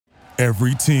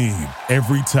Every team,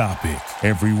 every topic,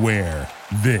 everywhere.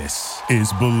 This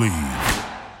is Believe.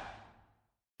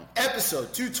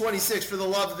 Episode 226 for the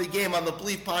love of the game on the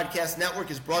Believe Podcast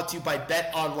Network is brought to you by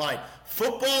Bet Online.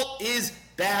 Football is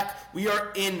back. We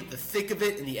are in the thick of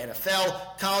it in the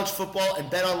NFL, college football, and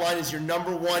Bet Online is your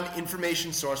number one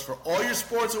information source for all your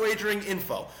sports wagering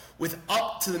info with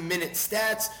up-to-the-minute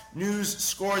stats, news,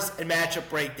 scores, and matchup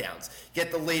breakdowns.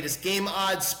 Get the latest game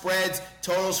odds, spreads,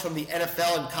 totals from the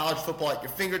NFL and college football at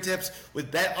your fingertips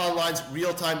with Bet Online's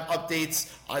real-time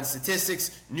updates on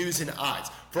statistics, news, and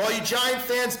odds. For all you Giant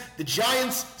fans, the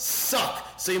Giants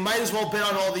suck, so you might as well bet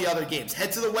on all the other games.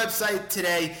 Head to the website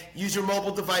today, use your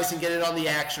mobile device, and get in on the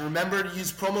action. Remember to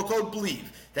use promo code BLEAV.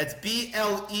 That's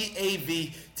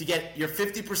BLEAV to get your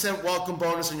 50% welcome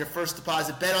bonus on your first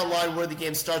deposit. Bet Online, where the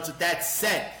game starts. With that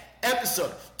said,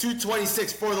 episode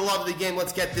 226 for the love of the game.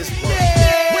 Let's get this going.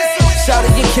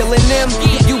 Shouted, you killing them,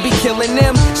 you be killing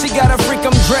them. She got a freak,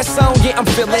 I'm dressed on, yeah, I'm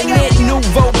feeling it.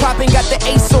 Nouveau popping, got the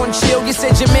ace on chill. You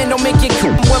said your man don't make it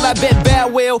cool. Well, I bet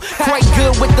bad will. Quite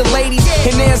good with the ladies,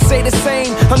 and they'll say the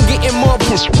same. I'm getting more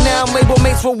push. Now I'm label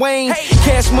mates for Wayne.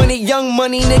 Cash money, young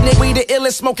money, nigga, we the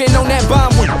illest. Smoking on that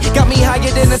bomb. Got me higher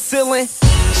than the ceiling.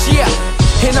 Yeah.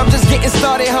 And I'm just getting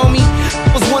started, homie.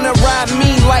 Was wanna ride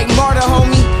me like Marta,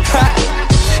 homie.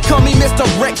 Call me Mr.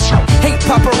 Rex. Hate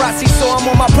paparazzi, so I'm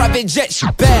on my private jet.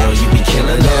 Bad. Girl, you be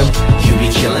killing them. You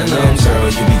be killing them. Girl,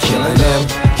 you be killing them.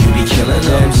 You be killing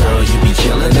them. Girl, you be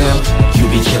killing them. You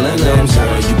be killing them.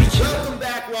 Girl, you be killing them.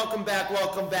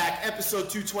 Welcome back. Episode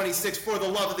 226 for the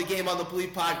love of the game on the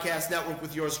Believe Podcast Network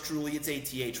with yours truly. It's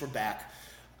ATH. We're back.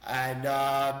 And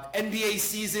NBA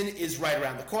season is right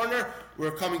around the corner.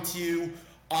 We're coming to you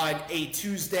on a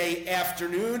Tuesday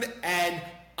afternoon, and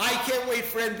I can't wait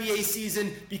for NBA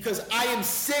season because I am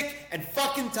sick and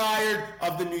fucking tired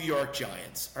of the New York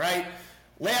Giants, all right?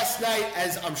 Last night,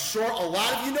 as I'm sure a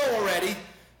lot of you know already,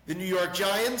 the New York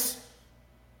Giants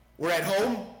were at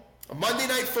home on Monday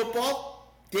Night Football.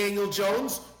 Daniel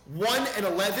Jones,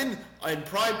 1-11 in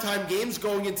primetime games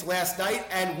going into last night,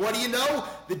 and what do you know?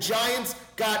 The Giants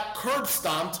got curb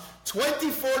stomped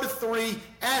 24-3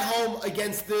 at home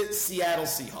against the Seattle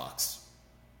Seahawks.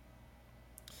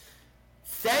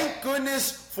 Thank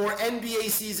goodness for NBA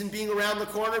season being around the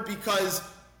corner because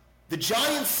the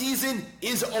Giants season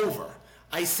is over.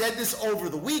 I said this over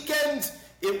the weekend.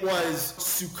 It was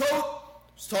Sukkot.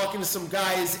 I was talking to some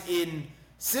guys in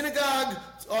synagogue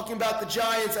talking about the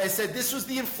Giants. I said this was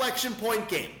the inflection point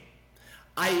game.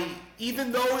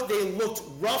 Even though they looked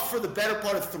rough for the better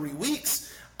part of 3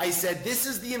 weeks, I said this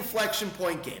is the inflection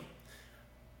point game.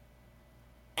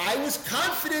 I was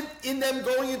confident in them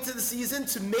going into the season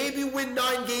to maybe win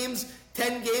 9 games,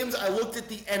 10 games. I looked at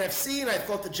the NFC and I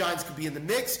thought the Giants could be in the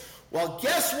mix. Well,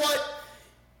 guess what?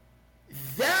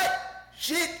 That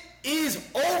shit is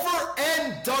over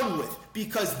and done with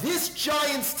because this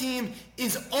Giants team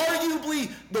is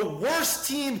arguably the worst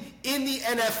team in the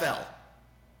NFL.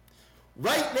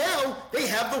 Right now, they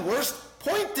have the worst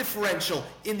point differential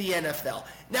in the NFL.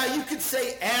 Now, you could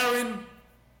say, Aaron,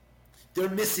 they're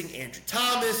missing Andrew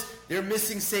Thomas, they're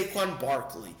missing Saquon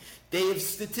Barkley. They have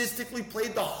statistically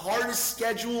played the hardest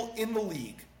schedule in the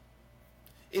league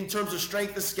in terms of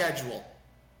strength of schedule.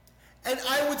 And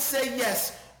I would say,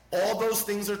 yes, all those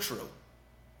things are true.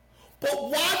 But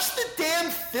watch the damn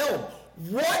film.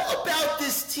 What about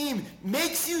this team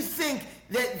makes you think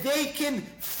that they can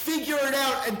figure it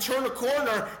out and turn a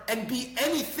corner and be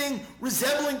anything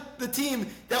resembling the team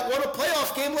that won a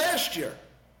playoff game last year?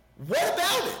 What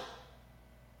about it?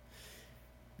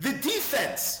 The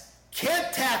defense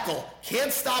can't tackle,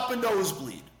 can't stop a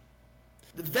nosebleed.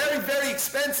 The very, very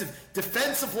expensive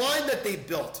defensive line that they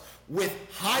built with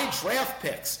high draft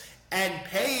picks and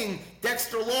paying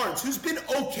Dexter Lawrence, who's been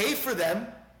okay for them,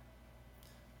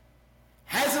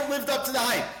 hasn't lived up to the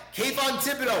hype. Kayvon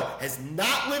Thibodeau has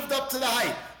not lived up to the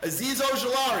hype. Azeez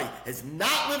Ojulari has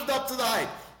not lived up to the hype.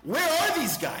 Where are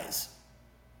these guys?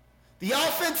 The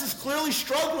offense is clearly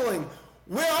struggling.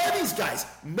 Where are these guys?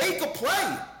 Make a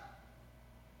play.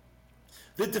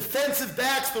 The defensive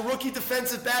backs, the rookie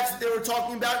defensive backs that they were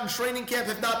talking about in training camp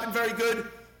have not been very good.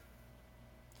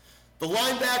 The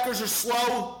linebackers are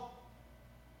slow.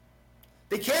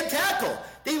 They can't tackle.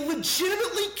 They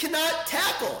legitimately cannot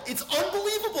tackle. It's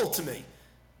unbelievable to me.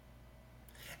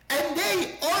 And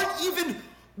they aren't even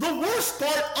the worst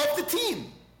part of the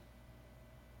team.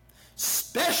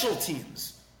 Special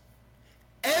teams.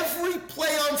 Every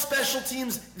play on special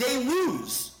teams, they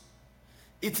lose.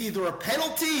 It's either a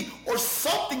penalty or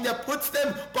something that puts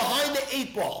them behind the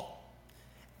 8 ball.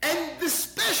 And the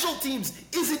special teams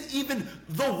isn't even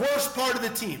the worst part of the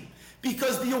team.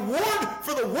 Because the award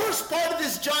for the worst part of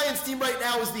this Giants team right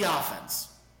now is the offense.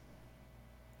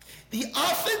 The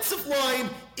offensive line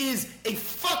is a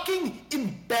fucking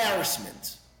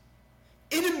embarrassment.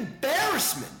 An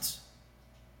embarrassment.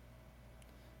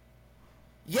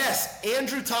 Yes,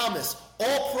 Andrew Thomas,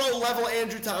 all-pro level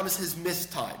Andrew Thomas has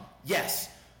missed time. Yes.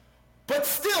 But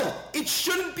still, it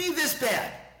shouldn't be this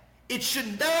bad. It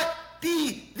should not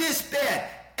be this bad.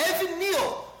 Evan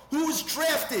Neal, who was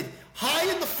drafted high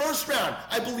in the first round,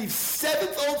 I believe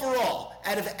 7th overall,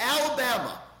 out of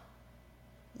Alabama,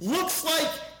 looks like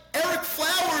Eric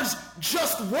Flowers,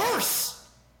 just worse.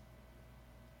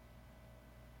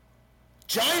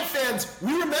 Giant fans,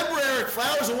 we remember Eric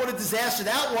Flowers and what a disaster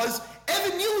that was.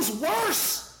 Evan Neal is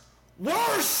worse.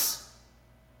 Worse.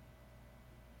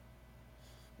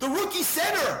 The rookie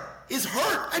center is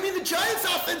hurt. I mean, the Giants'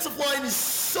 offensive line is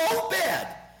so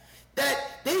bad that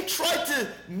they tried to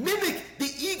mimic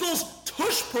the Eagles'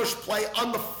 tush-push play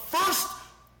on the first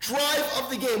drive of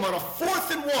the game on a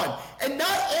 4th and 1. And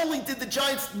not only did the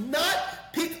Giants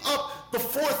not pick up the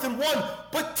 4th and 1,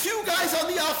 but 2 guys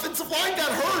on the offensive line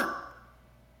got hurt.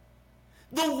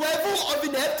 The level of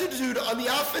ineptitude on the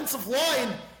offensive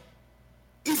line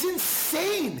is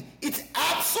insane. It's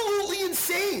absolutely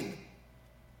insane.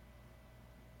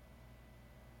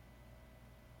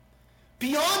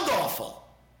 Beyond awful.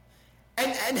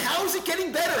 And how is it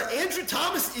getting better? Andrew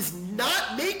Thomas is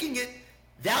not making it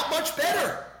that much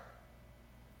better.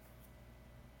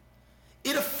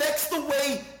 It affects the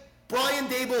way Brian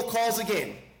Daboll calls a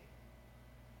game.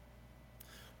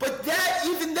 But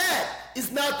even that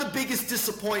is not the biggest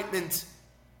disappointment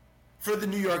for the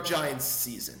New York Giants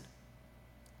season.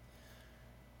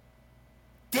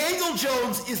 Daniel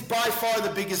Jones is by far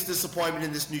the biggest disappointment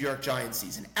in this New York Giants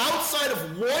season. Outside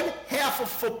of one half of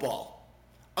football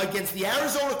against the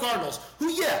Arizona Cardinals, who,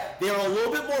 yeah, they are a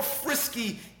little bit more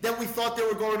frisky than we thought they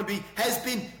were going to be, has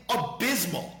been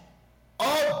abysmal.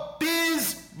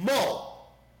 Abysmal.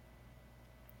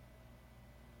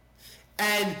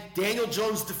 And Daniel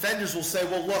Jones' defenders will say,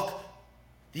 well, look,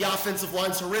 the offensive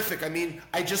line's horrific. I mean,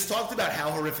 I just talked about how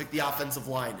horrific the offensive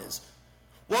line is.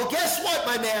 Well, guess what,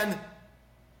 my man?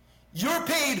 You're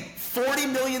paid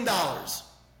 $40 million.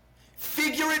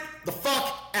 Figure it the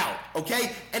fuck out,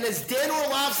 okay? And as Dan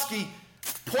Orlovsky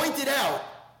pointed out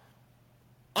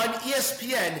on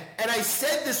ESPN, and I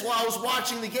said this while I was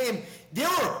watching the game, there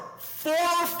were 4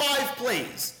 or 5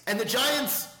 plays, and the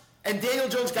Giants and Daniel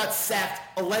Jones got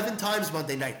sacked 11 times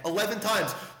Monday night, 11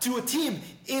 times, to a team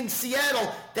in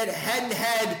Seattle that hadn't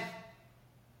had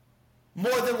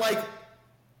more than like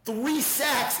 3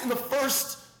 sacks in the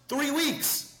first 3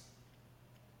 weeks.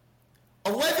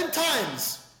 11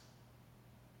 times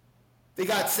they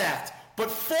got sacked. But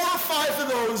 4 or 5 of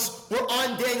those were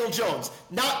on Daniel Jones,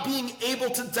 not being able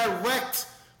to direct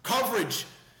coverage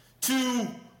to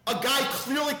a guy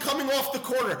clearly coming off the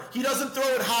corner. He doesn't throw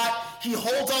it hot. He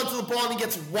holds onto the ball and he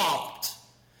gets walloped.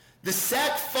 The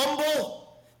sack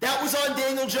fumble, that was on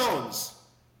Daniel Jones.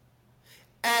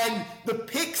 And the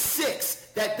pick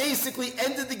 6 that basically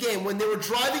ended the game when they were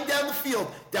driving down the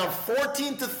field, down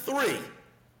 14-3,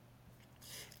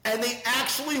 and they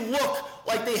actually look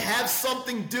like they have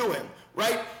something doing,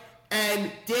 right?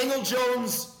 And Daniel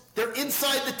Jones, they're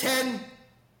inside the 10,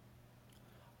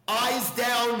 eyes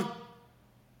down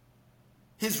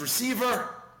his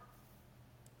receiver.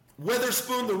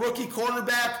 Witherspoon, the rookie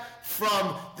cornerback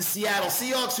from the Seattle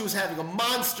Seahawks, who was having a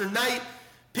monster night,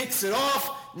 picks it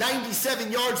off,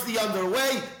 97 yards the other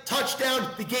way, touchdown,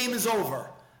 the game is over.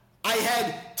 I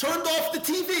had turned off the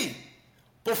TV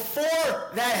before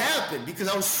that happened because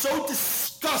I was so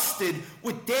disgusted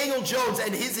with Daniel Jones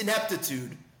and his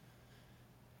ineptitude.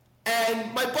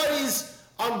 And my buddies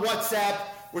on WhatsApp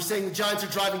were saying the Giants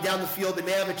are driving down the field, they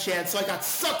may have a chance, so I got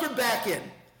suckered back in.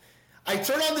 I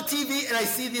turn on the TV and I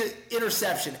see the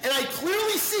interception, and I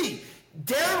clearly see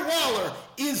Darren Waller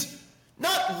is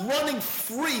not running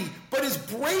free, but is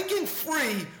breaking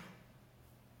free,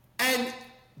 and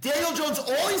Daniel Jones,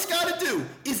 all he's got to do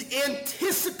is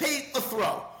anticipate a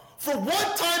throw. For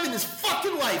one time in his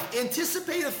fucking life,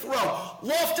 anticipate a throw,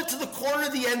 loft it to the corner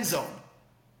of the end zone,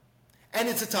 and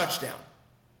it's a touchdown.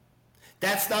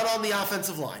 That's not on the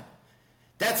offensive line.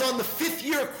 That's on the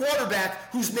 5th-year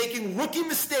quarterback who's making rookie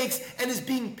mistakes and is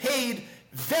being paid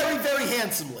very, very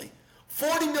handsomely.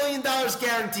 $40 million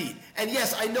guaranteed. And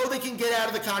yes, I know they can get out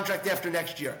of the contract after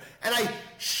next year. And I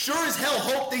sure as hell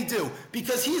hope they do,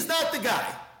 because he's not the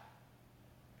guy.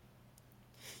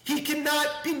 He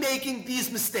cannot be making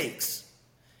these mistakes.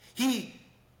 He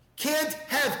can't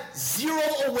have zero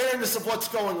awareness of what's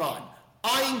going on.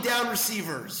 Eyeing down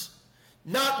receivers,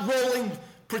 not rolling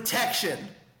protection,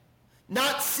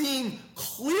 not seeing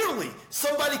clearly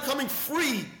somebody coming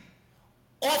free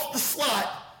off the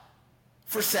slot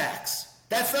for sacks.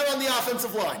 That's not on the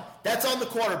offensive line. That's on the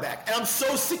quarterback. And I'm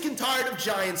so sick and tired of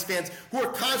Giants fans who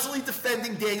are constantly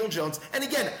defending Daniel Jones. And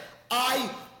again,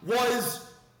 I was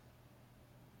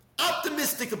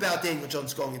optimistic about Daniel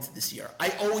Jones going into this year.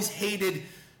 I always hated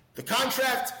the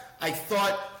contract. I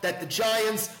thought that the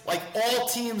Giants, like all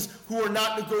teams who are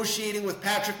not negotiating with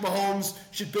Patrick Mahomes,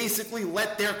 should basically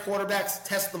let their quarterbacks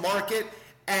test the market.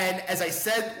 And as I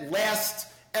said last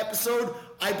episode,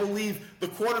 I believe the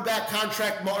quarterback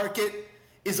contract market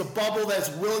is a bubble that's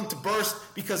willing to burst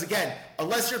because, again,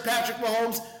 unless you're Patrick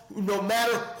Mahomes, no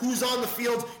matter who's on the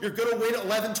field, you're going to win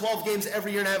 11, 12 games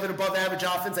every year and have an above-average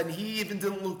offense, and he even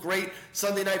didn't look great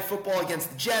Sunday Night Football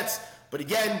against the Jets. But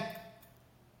again,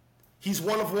 he's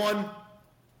one of one.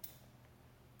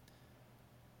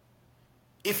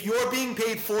 If you're being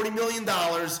paid $40 million,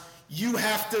 you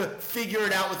have to figure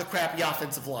it out with a crappy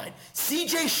offensive line.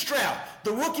 C.J. Stroud,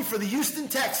 the rookie for the Houston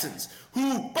Texans,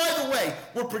 who, by the way,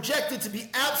 were projected to be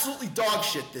absolutely dog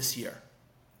shit this year.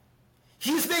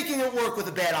 He's making it work with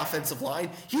a bad offensive line.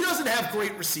 He doesn't have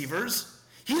great receivers.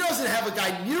 He doesn't have a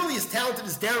guy nearly as talented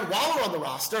as Darren Waller on the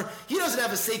roster. He doesn't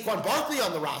have a Saquon Barkley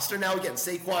on the roster. Now, again,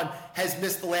 Saquon has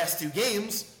missed the last 2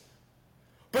 games.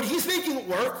 But he's making it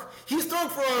work. He's throwing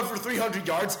for over 300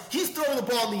 yards. He's throwing the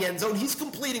ball in the end zone. He's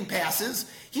completing passes.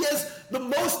 He has the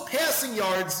most passing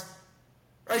yards,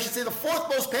 or I should say the 4th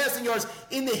most passing yards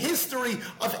in the history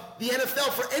of the NFL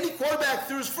for any quarterback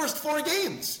through his first 4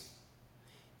 games.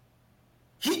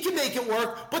 He can make it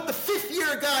work, but the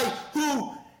 5th-year guy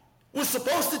who was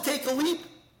supposed to take a leap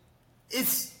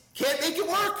can't make it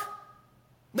work.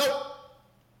 Nope.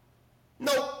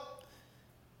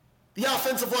 The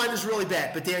offensive line is really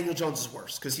bad, but Daniel Jones is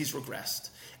worse because he's regressed.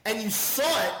 And you saw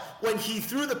it when he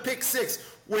threw the pick 6,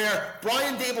 where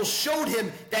Brian Dable showed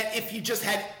him that if he just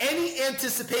had any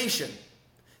anticipation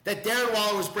that Darren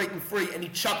Waller was breaking free, and he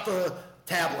chucked the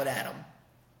tablet at him.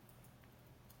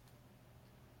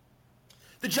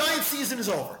 The Giants season is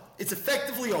over. It's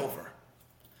effectively over.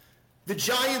 The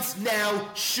Giants now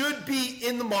should be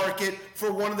in the market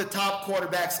for one of the top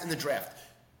quarterbacks in the draft.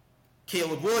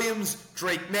 Caleb Williams,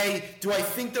 Drake May. Do I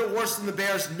think they're worse than the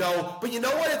Bears? No. But you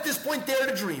know what? At this point, dare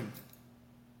to dream.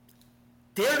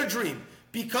 Dare to dream.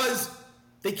 Because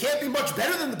they can't be much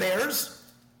better than the Bears.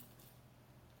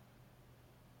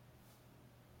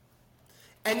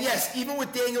 And yes, even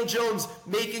with Daniel Jones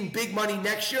making big money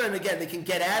next year, and again, they can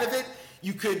get out of it,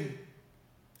 you could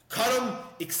cut him,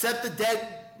 accept the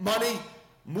dead money,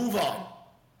 move on.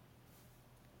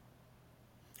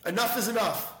 Enough is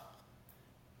enough.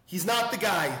 He's not the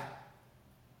guy.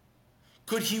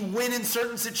 Could he win in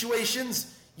certain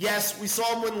situations? Yes, we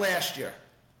saw him win last year.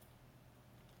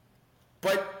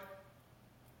 But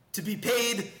to be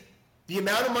paid the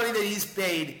amount of money that he's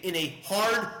paid in a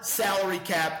hard salary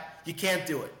cap, you can't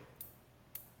do it.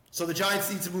 So the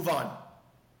Giants need to move on.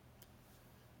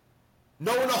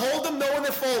 No one to hold him, no one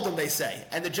to fold him, they say.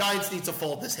 And the Giants need to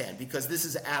fold this hand because this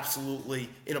is absolutely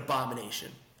an abomination.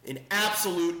 An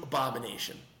absolute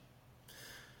abomination.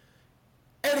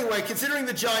 Anyway, considering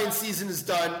the Giants season is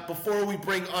done, before we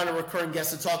bring on a recurring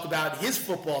guest to talk about his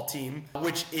football team,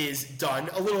 which is done,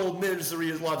 a little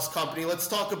misery loves company, let's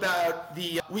talk about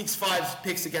the Week's 5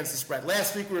 picks against the spread.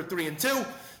 Last week we were 3-2,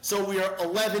 so we are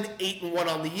 11-8-1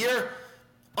 on the year.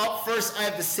 Up first, I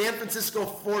have the San Francisco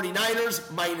 49ers,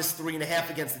 -3.5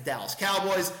 against the Dallas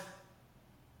Cowboys.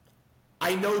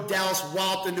 I know Dallas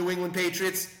walloped the New England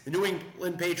Patriots. The New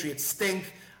England Patriots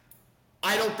stink.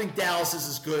 I don't think Dallas is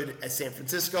as good as San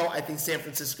Francisco. I think San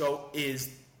Francisco is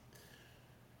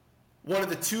one of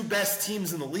the 2 best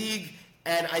teams in the league,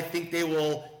 and I think they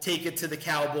will take it to the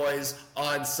Cowboys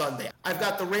on Sunday. I've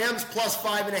got the Rams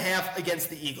 +5.5 against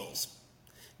the Eagles.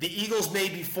 The Eagles may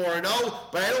be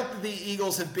 4-0, but I don't think the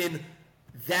Eagles have been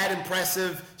that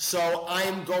impressive, so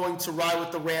I'm going to ride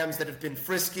with the Rams that have been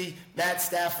frisky. Matt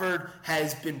Stafford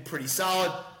has been pretty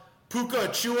solid. Puka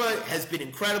Achua has been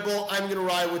incredible. I'm going to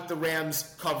ride with the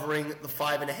Rams covering the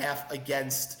 5.5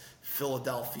 against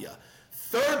Philadelphia.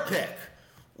 Third pick,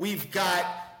 we've got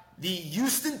the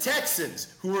Houston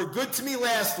Texans, who were good to me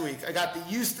last week. I got the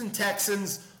Houston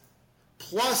Texans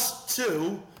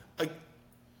 +2.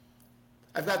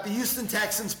 I've got the Houston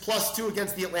Texans +2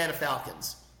 against the Atlanta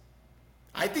Falcons.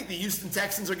 I think the Houston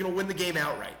Texans are going to win the game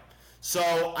outright.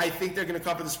 So I think they're going to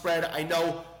cover the spread. I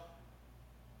know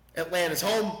Atlanta's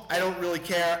home. I don't really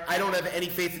care. I don't have any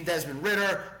faith in Desmond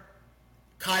Ridder.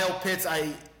 Kyle Pitts,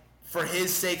 for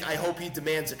his sake, I hope he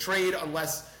demands a trade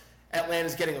unless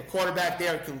Atlanta's getting a quarterback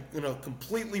there and can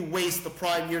completely waste the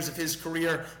prime years of his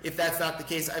career. If that's not the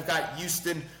case, I've got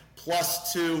Houston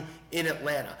 +2 in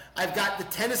Atlanta. I've got the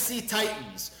Tennessee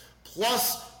Titans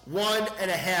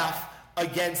 +1.5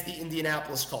 against the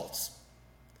Indianapolis Colts.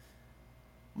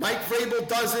 Mike Vrabel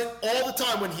does it all the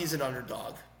time when he's an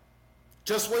underdog.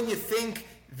 Just when you think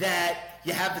that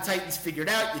you have the Titans figured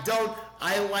out, you don't.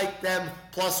 I like them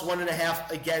 +1.5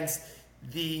 against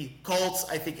the Colts.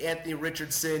 I think Anthony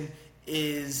Richardson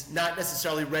is not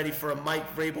necessarily ready for a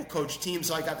Mike Vrabel coach team,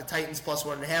 so I got the Titans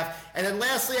 +1.5. And then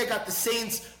lastly, I got the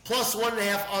Saints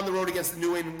 +1.5 on the road against the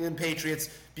New England Patriots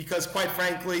because, quite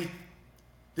frankly,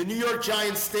 the New York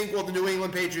Giants stink while the New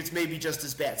England Patriots may be just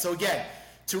as bad. So again,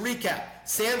 to recap,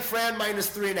 San Fran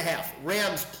 -3.5,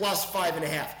 Rams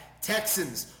 +5.5,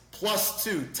 Texans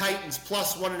 +2, Titans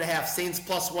 +1.5, Saints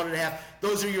 +1.5.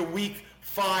 Those are your week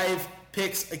 5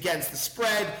 picks against the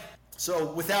spread.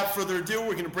 So without further ado,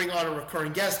 we're going to bring on a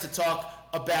recurring guest to talk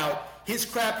about his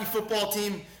crappy football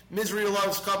team. Misery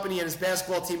loves company, and his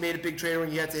basketball team made a big trade. We're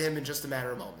going to get to him in just a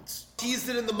matter of moments. Teased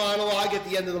it in the monologue at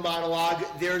the end of the monologue.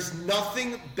 There's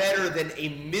nothing better than a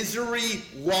Misery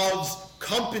Loves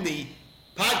Company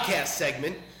podcast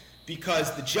segment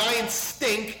because the Giants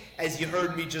stink, as you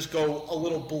heard me just go a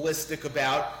little ballistic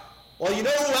about. Well, you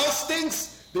know who else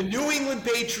stinks? The New England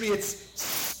Patriots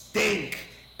stink.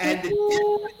 And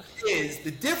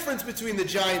the difference between the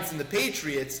Giants and the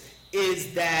Patriots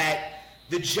is that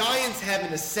the Giants have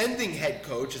an ascending head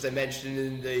coach, as I mentioned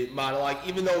in the monologue,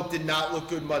 even though it did not look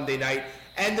good Monday night.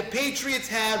 And the Patriots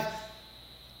have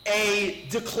a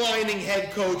declining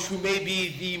head coach who may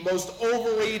be the most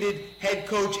overrated head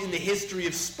coach in the history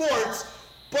of sports,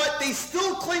 but they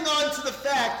still cling on to the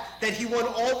fact that he won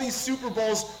all these Super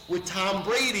Bowls with Tom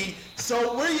Brady.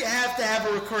 So we have to have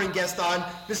a recurring guest on.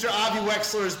 Mr. Avi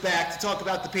Wexler is back to talk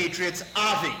about the Patriots.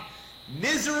 Avi,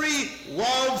 Misery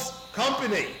Loves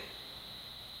Company.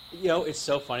 You know, it's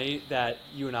so funny that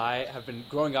you and I have been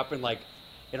growing up in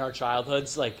our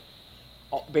childhoods,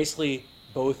 basically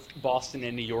both Boston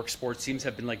and New York sports teams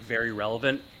have been very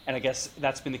relevant. And I guess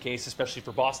that's been the case, especially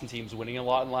for Boston teams winning a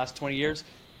lot in the last 20 years.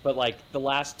 But the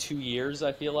last 2 years,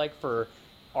 I feel like for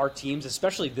our teams,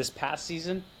 especially this past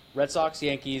season, Red Sox,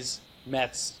 Yankees,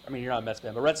 Mets. I mean, you're not a Mets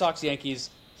fan, but Red Sox,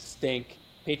 Yankees stink.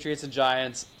 Patriots and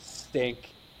Giants stink.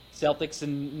 Celtics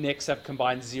and Knicks have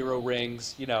combined 0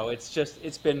 rings. You know, it's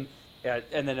been,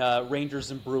 and then Rangers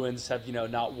and Bruins have,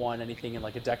 not won anything in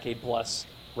a decade plus,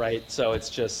 right? So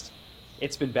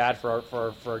it's been bad for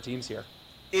our teams here.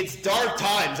 It's dark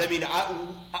times. I mean,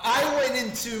 I went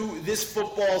into this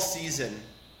football season,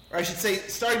 or I should say,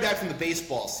 starting back from the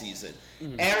baseball season.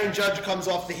 Mm-hmm. Aaron Judge comes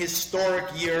off the historic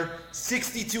year,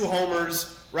 62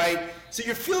 homers, right? So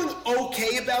you're feeling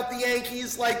okay about the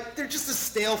Yankees. They're just a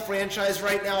stale franchise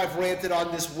right now. I've ranted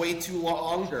on this way too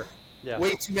long,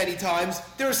 way too many times.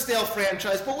 They're a stale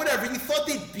franchise, but whatever. You thought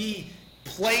they'd be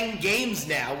playing games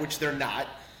now, which they're not.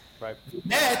 Right. The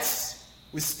Mets,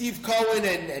 with Steve Cohen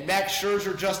and Max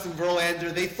Scherzer, Justin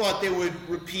Verlander, they thought they would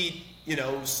repeat,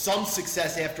 some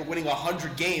success after winning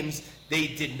 100 games. They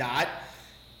did not.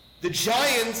 The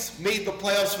Giants made the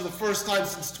playoffs for the first time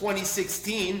since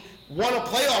 2016, won a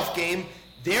playoff game.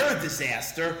 They're a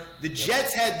disaster. The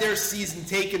Jets had their season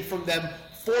taken from them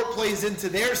 4 plays into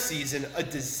their season, a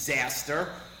disaster.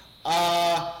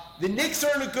 The Knicks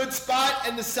are in a good spot,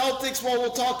 and the Celtics, well, we'll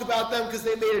talk about them because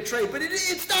they made a trade, but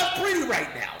it's not pretty right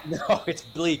now. No, it's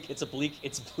bleak. It's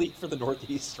bleak for the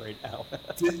Northeast right now.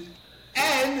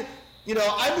 And,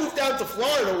 I moved down to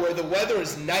Florida where the weather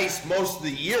is nice most of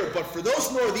the year, but for those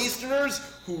Northeasterners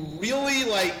who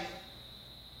really,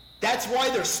 that's why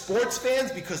they're sports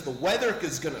fans, because the weather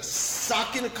is going to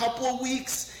suck in a couple of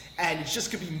weeks, and it's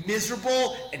just going to be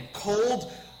miserable and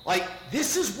cold.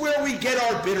 This is where we get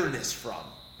our bitterness from.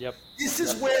 Yep. This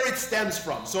is where it stems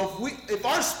from. So if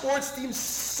our sports teams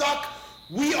suck,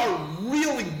 we are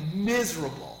really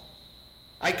miserable.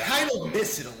 I kind of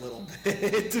miss it a little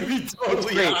bit, to be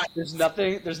totally honest.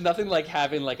 There's nothing like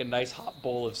having a nice hot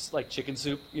bowl of chicken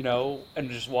soup, and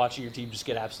just watching your team just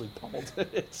get absolutely pummeled.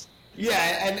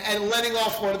 Yeah, and letting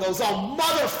off one of those, oh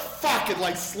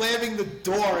motherfucking, slamming the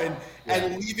door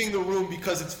and leaving the room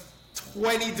because it's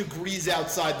 20 degrees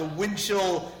outside. The wind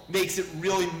chill makes it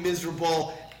really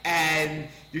miserable, and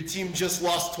your team just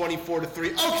lost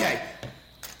 24-3. Okay,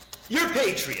 you're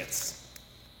Patriots.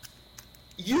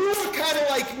 You were kind of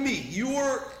like me. You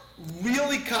were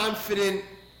really confident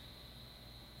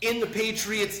in the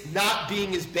Patriots not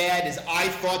being as bad as I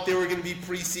thought they were going to be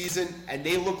preseason, and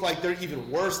they look like they're even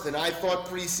worse than I thought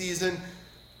preseason.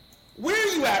 Where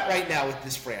are you at right now with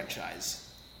this franchise?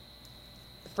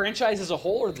 Franchise as a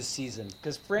whole or the season?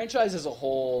 Because franchise as a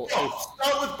whole...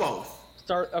 Start with both.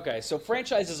 Okay, so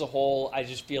franchise as a whole, I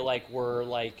just feel like we're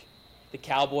the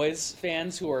Cowboys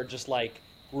fans who are just like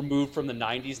removed from the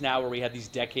 90s now, where we had these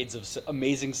decades of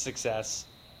amazing success,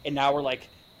 and now we're like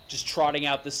just trotting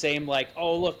out the same like,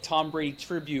 oh look, Tom Brady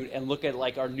tribute, and look at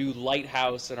like our new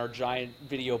lighthouse and our giant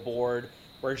video board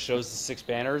where it shows the 6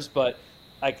 banners. But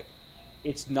like,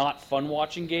 it's not fun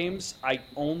watching games. I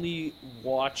only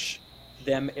watch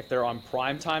them if they're on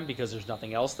prime time because there's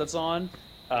nothing else that's on.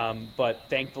 But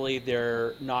thankfully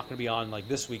they're not going to be on like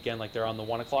this weekend, like they're on the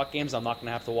 1 o'clock games. I'm not going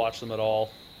to have to watch them at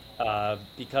all,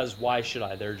 because why should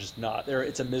I? They're just not.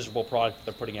 It's a miserable product that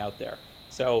they're putting out there.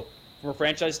 So from a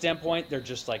franchise standpoint, they're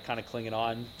just like kind of clinging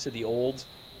on to the old,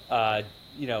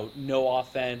 no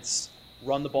offense,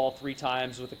 run the ball 3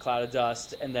 times with a cloud of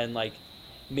dust, and then like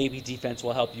maybe defense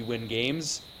will help you win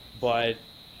games. But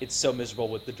it's so miserable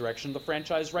with the direction of the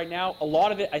franchise right now. A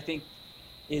lot of it, I think,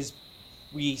 is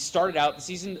we started out the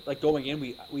season, like going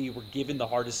in, we were given the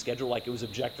hardest schedule, like it was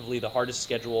objectively the hardest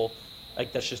schedule.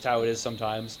 Like that's just how it is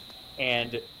sometimes.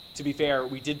 And to be fair,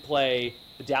 we did play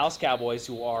the Dallas Cowboys,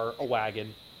 who are a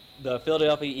wagon, the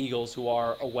Philadelphia Eagles, who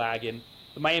are a wagon,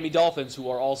 the Miami Dolphins, who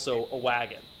are also a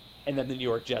wagon, and then the New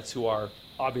York Jets, who are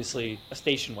obviously a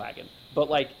station wagon. But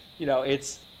like,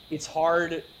 it's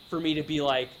hard for me to be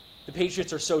like, the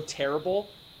Patriots are so terrible.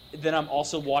 Then I'm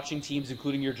also watching teams,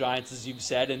 including your Giants, as you've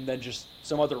said, and then just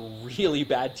some other really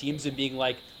bad teams, and being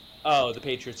like, oh, the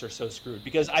Patriots are so screwed.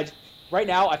 Because right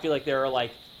now I feel like there are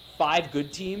like 5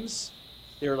 good teams,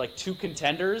 there are like 2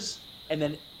 contenders, and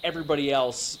then everybody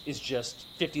else is just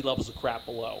 50 levels of crap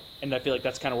below. And I feel like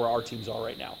that's kind of where our teams are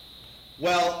right now.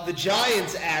 Well, the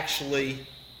Giants actually,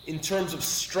 in terms of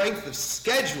strength of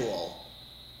schedule,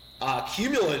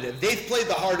 cumulative, they've played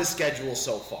the hardest schedule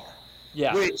so far.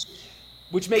 Yeah.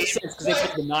 Which makes sense because they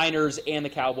played the Niners and the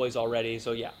Cowboys already,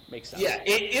 so yeah, makes sense. Yeah,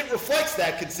 it reflects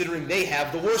that considering they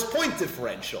have the worst point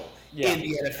differential in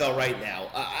the NFL right now.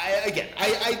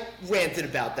 I ranted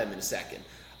about them in a second,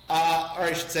 or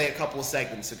I should say a couple of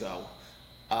segments ago.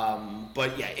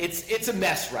 But yeah, it's a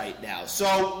mess right now.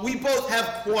 So we both have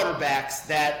quarterbacks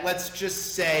that, let's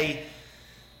just say,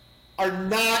 are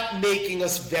not making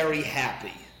us very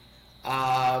happy.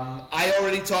 I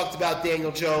already talked about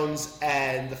Daniel Jones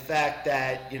and the fact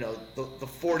that, the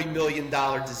 $40 million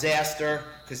disaster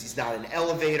because he's not an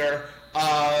elevator.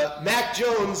 Mac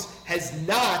Jones has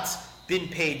not been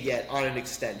paid yet on an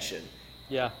extension.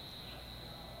 Yeah.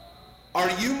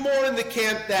 Are you more in the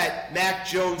camp that Mac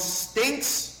Jones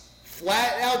stinks,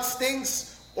 flat out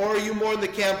stinks, or are you more in the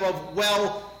camp of,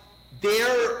 well,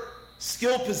 their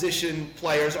skill position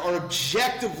players are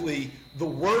objectively the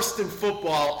worst in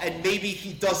football, and maybe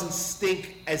he doesn't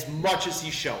stink as much as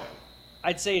he's showing?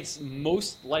 I'd say it's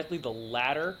most likely the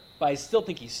latter, but I still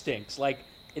think he stinks. Like,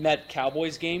 in that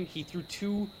Cowboys game, he threw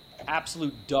 2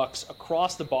 absolute ducks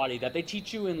across the body that they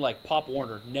teach you in, like, Pop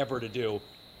Warner never to do.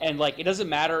 And, like, it doesn't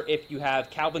matter if you have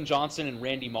Calvin Johnson and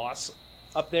Randy Moss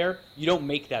up there, you don't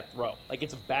make that throw. Like,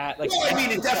 it's a bad... Like, well, I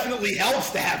mean, it definitely helps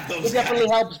to have those guys. It definitely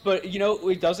helps, but,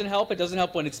 it doesn't help. It doesn't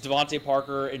help when it's Devontae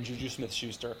Parker and Juju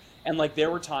Smith-Schuster. And, like, there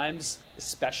were times,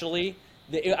 especially...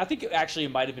 I think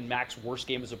it might have been Mac's worst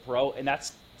game as a pro, and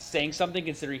that's saying something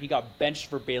considering he got benched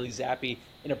for Bailey Zappi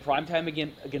in a primetime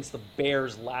against the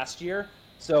Bears last year.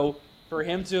 So, for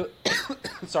him to...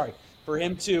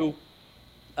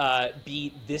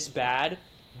 be this bad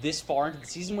this far into the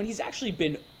season when he's actually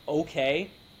been okay,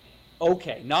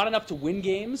 not enough to win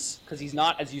games because he's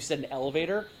not, as you said, an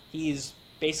elevator. He's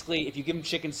basically, if you give him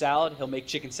chicken salad, he'll make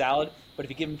chicken salad, but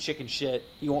if you give him chicken shit,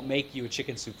 he won't make you a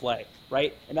chicken souffle,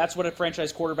 right? And that's what a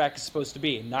franchise quarterback is supposed to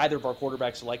be, and neither of our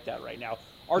quarterbacks are like that right now.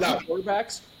 Our two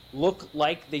quarterbacks look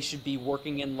like they should be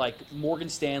working in like Morgan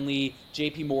Stanley,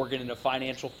 JP Morgan in a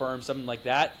financial firm, something like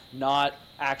that, not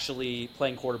actually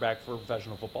playing quarterback for a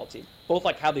professional football team. Both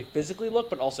like how they physically look,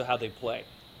 but also how they play.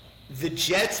 The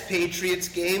Jets-Patriots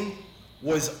game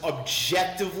was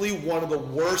objectively one of the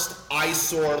worst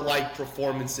eyesore-like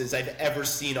performances I've ever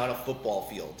seen on a football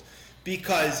field.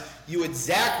 Because you had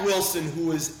Zach Wilson, who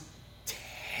was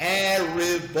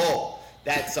terrible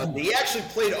that Sunday. He actually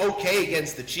played okay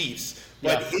against the Chiefs,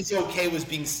 but his okay was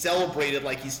being celebrated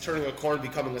like he's turning a corner,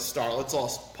 becoming a star. Let's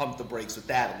all pump the brakes with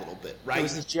that a little bit, right? It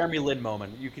was this Jeremy Lin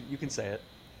moment. You can say it.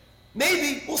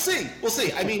 Maybe. We'll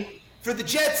see. I mean, for the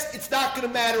Jets, it's not going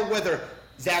to matter whether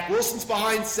Zach Wilson's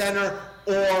behind center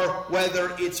or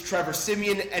whether it's Trevor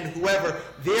Siemian and whoever.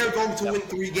 They're going to win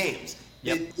 3 games.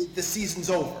 The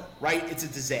season's over, right? It's a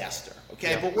disaster,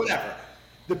 okay? But whatever.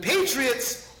 The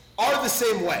Patriots are the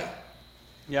same way.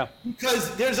 Yeah.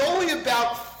 Because there's only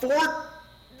about 4,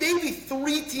 maybe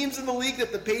 3 teams in the league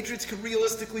that the Patriots could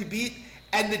realistically beat,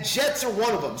 and the Jets are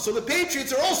one of them. So the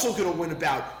Patriots are also going to win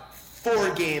about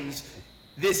 4 games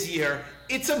this year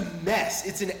it's a mess.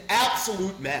 It's an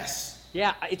absolute mess.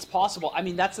 Yeah, it's possible. I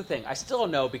mean, that's the thing. I still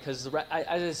don't know because, as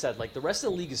I said, like the rest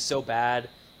of the league is so bad,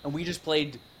 and we just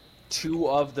played three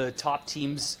of the top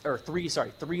teams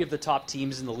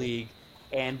in the league,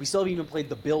 and we still haven't even played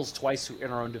the Bills twice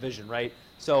in our own division, right?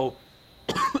 So,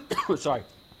 sorry.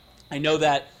 I know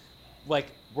that, like,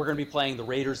 we're going to be playing the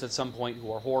Raiders at some point, who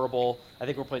are horrible. I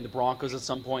think we're playing the Broncos at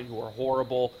some point, who are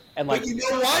horrible. And like, but you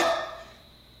know what?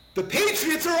 The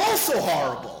Patriots are also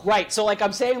horrible. Right. So, like,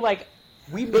 I'm saying, like,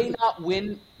 we may not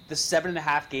win the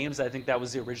 7.5 games. I think that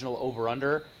was the original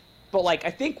over/under, but like,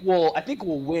 I think we'll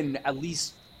win at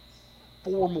least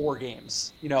 4 more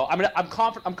games. You know, I'm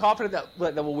confident that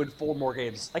we'll win 4 more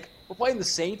games. Like, we're playing the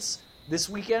Saints this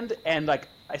weekend, and like,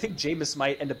 I think Jameis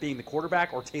might end up being the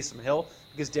quarterback or Taysom Hill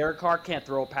because Derek Carr can't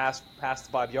throw past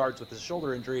 5 yards with his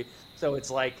shoulder injury. So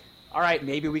it's like, all right,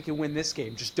 maybe we can win this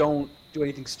game. Just don't do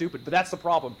anything stupid. But that's the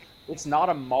problem. It's not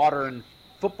a modern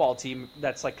football team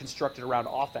that's like constructed around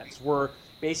offense. We're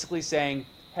basically saying,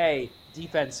 hey,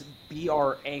 defense, be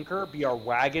our anchor, be our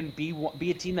wagon, be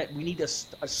a team that we need a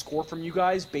score from you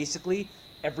guys basically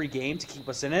every game to keep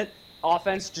us in it.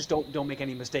 Offense, just don't make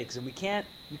any mistakes. And we can't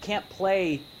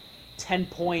play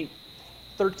 10-point,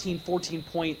 13,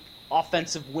 14-point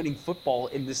offensive winning football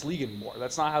in this league anymore.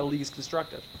 That's not how the league is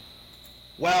constructed.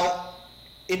 Well,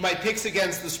 in my picks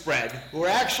against the spread, we're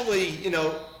actually,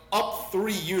 up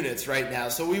 3 units right now.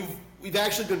 So we've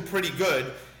actually been pretty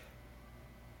good.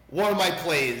 One of my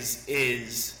plays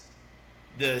is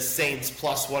the Saints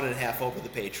plus 1.5 over the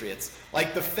Patriots.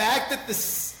 Like, the fact that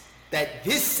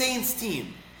this Saints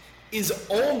team is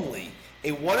only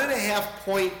a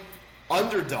 1.5-point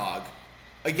underdog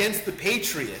against the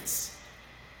Patriots,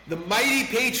 the mighty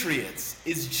Patriots,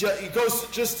 it goes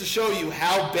just to show you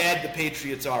how bad the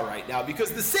Patriots are right now,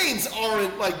 because the Saints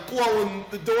aren't like blowing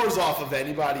the doors off of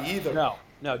anybody either.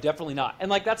 No, definitely not. And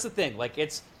like, that's the thing. Like,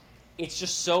 it's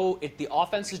just so the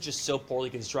offense is just so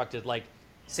poorly constructed. Like,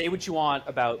 say what you want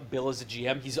about Bill as a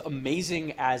GM, he's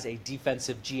amazing as a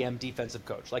defensive GM, defensive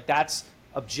coach. Like, that's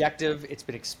objective. It's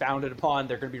been expounded upon.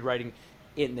 They're going to be writing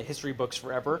in the history books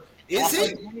forever. Is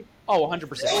it? Oh, 100%.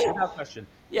 Without question.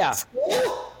 Yeah.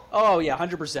 Oh, yeah,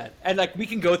 100%. And like, we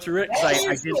can go through it.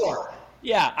 I did.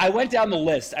 Yeah, I went down the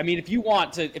list. I mean, if you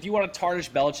want to tarnish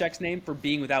Belichick's name for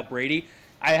being without Brady,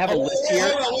 I have a list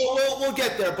here. We'll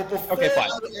get there. But before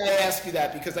I ask you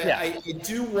that, because I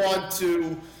do want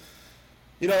to,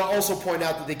 also point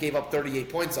out that they gave up 38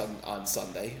 points on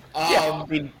Sunday. I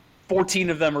mean, 14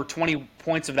 of them or 20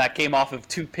 points of that came off of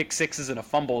 2 pick sixes and a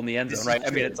fumble in the end zone, right?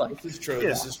 I mean, it's like, this is true. Yeah.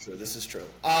 This is true.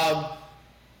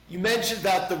 You mentioned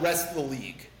about the rest of the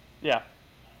league. Yeah.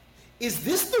 Is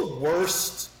this the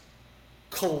worst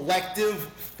collective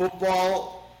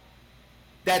football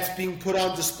that's being put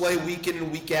on display week in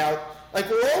and week out? Like,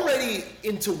 we're already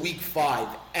into week 5,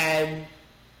 and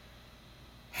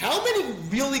how many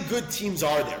really good teams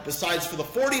are there? Besides for the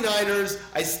 49ers,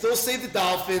 I still say the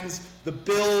Dolphins, the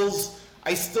Bills,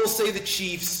 I still say the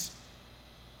Chiefs.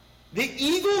 The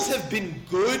Eagles have been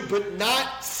good, but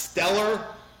not stellar.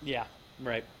 Yeah,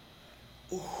 right.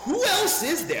 Who else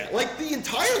is there? Like, the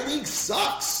entire league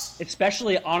sucks.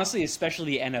 Especially the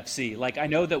NFC. Like, I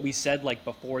know that we said, like,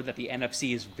 before that the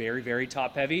NFC is very, very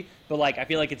top-heavy, but, like, I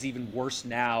feel like it's even worse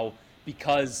now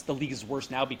because the league is worse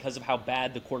now because of how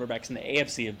bad the quarterbacks in the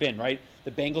AFC have been, right?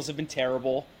 The Bengals have been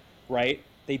terrible, right?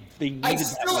 They I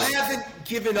still haven't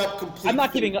given up completely. I'm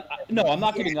not giving up. No, I'm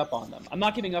not giving up on them. I'm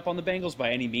not giving up on the Bengals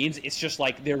by any means. It's just,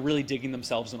 like, they're really digging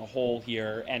themselves in a hole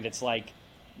here, and it's like,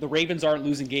 the Ravens aren't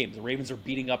losing games. The Ravens are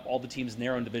beating up all the teams in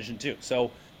their own division too. So,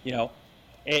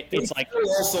 it's like, they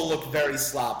also look very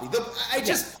sloppy.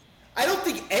 I don't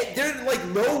think there are like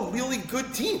no really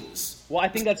good teams. Well, I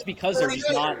think that's because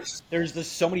there's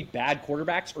so many bad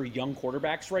quarterbacks or young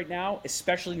quarterbacks right now,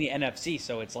 especially in the NFC.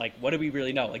 So it's like, what do we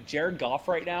really know? Like, Jared Goff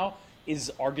right now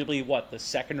is arguably the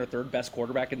second or third best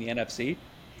quarterback in the NFC.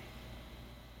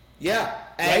 Yeah,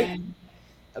 right.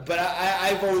 But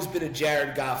I've always been a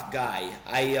Jared Goff guy.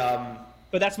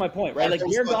 But that's my point, right? Like,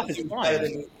 Jared Goff is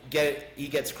fine. He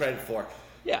gets credit for.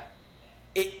 Yeah.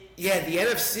 The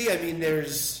NFC. I mean,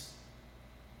 there's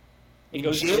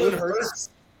Jalen Hurts,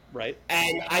 right?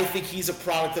 And I think he's a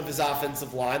product of his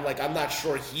offensive line. Like, I'm not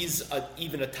sure he's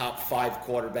even a top 5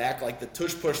 quarterback. Like, the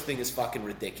tush push thing is fucking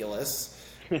ridiculous.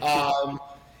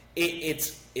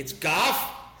 It's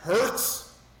Goff,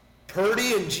 Hurts,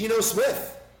 Purdy, and Geno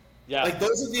Smith. Yeah. Like,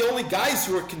 those are the only guys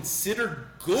who are considered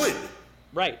good.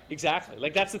 Right, exactly.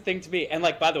 Like, that's the thing to me. And,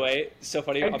 like, by the way, it's so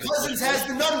funny. And Cousins has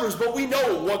the numbers, but we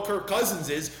know what Kirk Cousins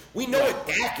is. We know what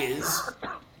Dak is.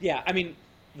 Yeah, I mean,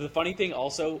 the funny thing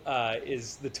also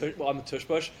is on the tush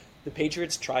push, the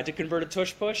Patriots tried to convert a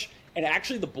tush push, and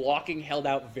actually the blocking held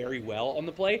out very well on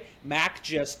the play. Mac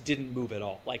just didn't move at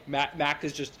all. Like, Mac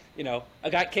is just, a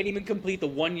guy can't even complete the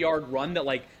 1 yard run that,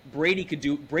 like, Brady could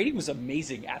do. Brady was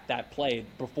amazing at that play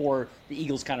before the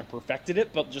Eagles kind of perfected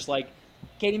it, but just, like,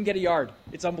 can't even get a yard.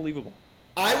 It's unbelievable.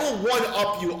 I will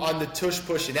one-up you on the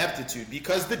tush-push ineptitude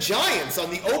because the Giants on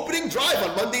the opening drive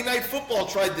on Monday Night Football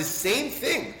tried the same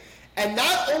thing. And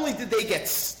not only did they get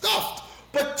stuffed,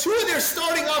 but 2 of their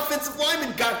starting offensive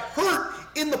linemen got hurt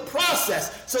in the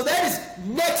process. So that is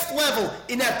next level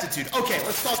ineptitude. Okay,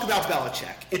 let's talk about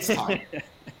Belichick. It's time.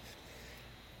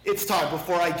 It's time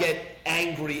before I get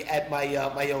angry at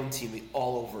my own team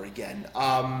all over again.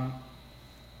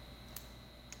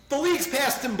 The league's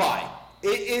passed him by.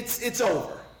 It's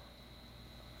over.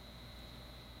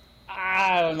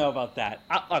 I don't know about that.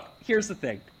 Look, here's the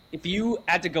thing. If you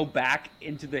had to go back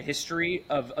into the history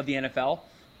of the NFL,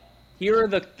 here are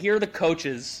the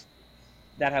coaches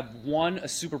that have won a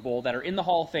Super Bowl, that are in the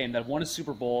Hall of Fame, that have won a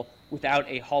Super Bowl without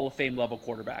a Hall of Fame level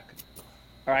quarterback.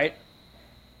 All right?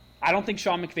 I don't think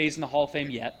Sean McVay's in the Hall of Fame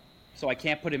yet, so I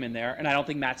can't put him in there. And I don't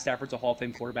think Matt Stafford's a Hall of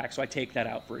Fame quarterback, so I take that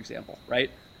out, for example,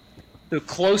 right? The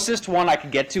closest one I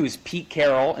could get to is Pete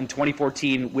Carroll in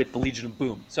 2014 with the Legion of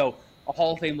Boom. So a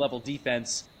Hall of Fame level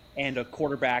defense and a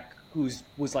quarterback was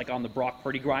like on the Brock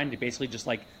Purdy grind to basically just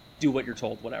like do what you're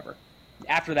told, whatever.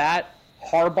 After that,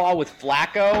 Harbaugh with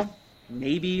Flacco,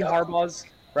 maybe Harbaugh's,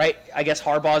 right? I guess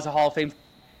Harbaugh's a Hall of Fame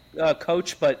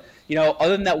coach, but,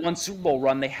 other than that one Super Bowl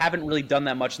run, they haven't really done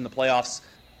that much in the playoffs.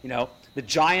 The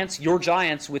Giants, your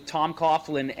Giants with Tom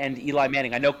Coughlin and Eli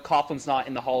Manning. I know Coughlin's not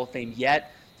in the Hall of Fame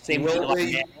yet, same with Eli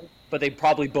Manning, but they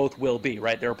probably both will be,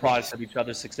 right? They're a product of each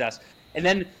other's success. And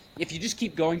then if you just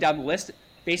keep going down the list,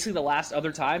 basically the last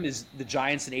other time is the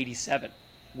Giants in 87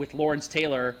 with Lawrence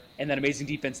Taylor and that amazing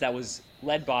defense that was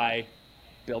led by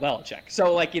Bill Belichick.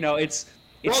 So, it's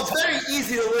very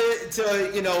easy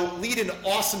to lead an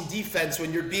awesome defense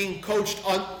when you're being coached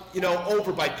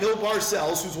over by Bill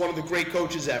Parcells, who's one of the great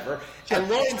coaches ever, and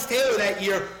Lawrence Taylor that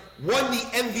year won the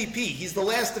MVP. He's the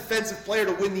last defensive player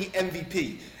to win the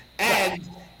MVP, and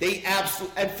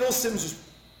and Phil Simms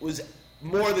was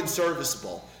more than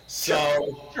serviceable.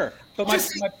 So sure. But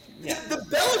the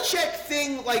Belichick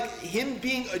thing, like him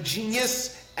being a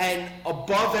genius and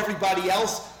above everybody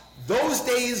else, those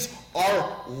days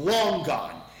are long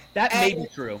gone. That may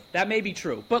be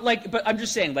true. But I'm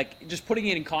just saying, just putting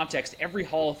it in context, every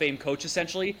Hall of Fame coach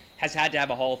essentially has had to have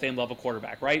a Hall of Fame level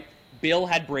quarterback, right? Bill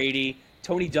had Brady,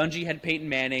 Tony Dungy had Peyton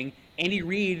Manning, Andy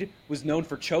Reid was known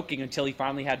for choking until he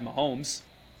finally had Mahomes.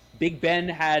 Big Ben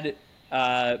had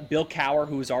Bill Cowher,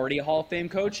 who was already a Hall of Fame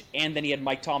coach, and then he had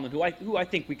Mike Tomlin, who I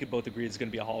think we could both agree is going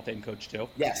to be a Hall of Fame coach too.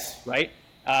 Yes. Right?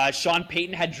 Sean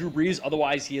Payton had Drew Brees,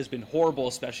 otherwise he has been horrible,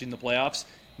 especially in the playoffs.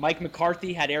 Mike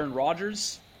McCarthy had Aaron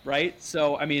Rodgers, right?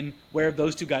 So, where have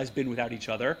those two guys been without each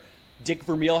other? Dick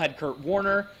Vermeil had Kurt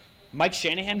Warner. Mike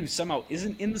Shanahan, who somehow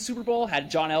isn't in the Super Bowl,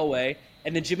 had John Elway.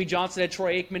 And then Jimmy Johnson had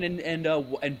Troy Aikman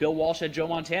and Bill Walsh had Joe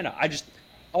Montana.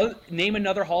 Name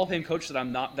another Hall of Fame coach that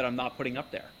I'm not putting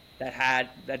up there that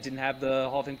didn't have the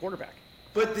Hall of Fame quarterback.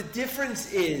 But the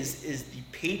difference is the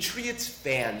Patriots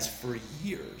fans for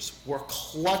years were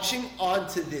clutching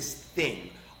onto this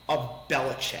thing of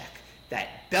Belichick.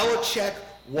 That Belichick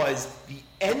was the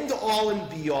end-all and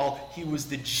be-all. He was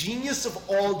the genius of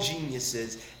all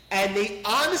geniuses. And they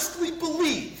honestly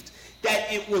believed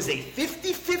that it was a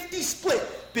 50-50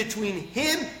 split between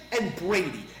him and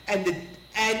Brady. And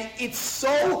it's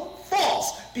so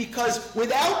false because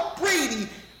without Brady,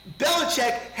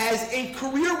 Belichick has a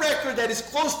career record that is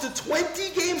close to 20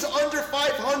 games under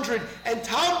 500, and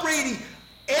Tom Brady,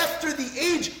 after the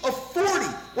age of 40,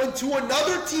 went to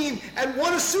another team and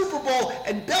won a Super Bowl,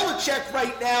 and Belichick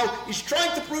right now is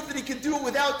trying to prove that he can do it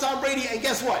without Tom Brady, and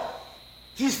guess what?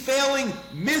 He's failing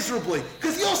miserably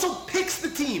because he also picks the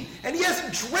team, and he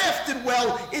hasn't drafted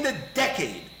well in a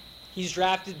decade. He's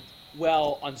drafted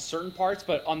well on certain parts,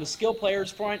 but on the skill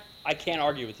players front, I can't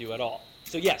argue with you at all.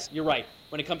 So yes, you're right.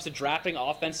 When it comes to drafting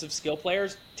offensive skill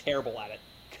players, terrible at it.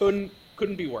 Couldn't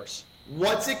be worse.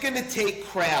 What's it going to take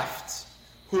Kraft,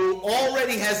 who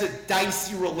already has a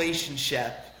dicey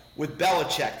relationship with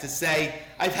Belichick, to say,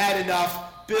 I've had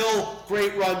enough, Bill,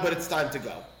 great run, but it's time to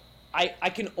go? I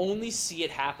can only see it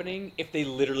happening if they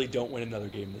literally don't win another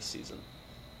game this season.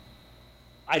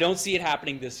 I don't see it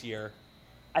happening this year.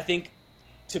 I think,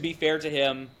 to be fair to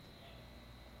him,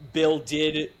 Bill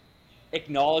did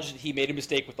acknowledge that he made a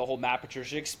mistake with the whole Matt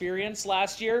Patricia experience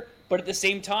last year, but at the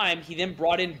same time, he then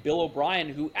brought in Bill O'Brien,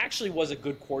 who actually was a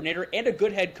good coordinator and a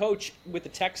good head coach with the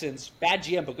Texans. Bad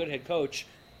GM, but good head coach.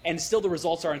 and still the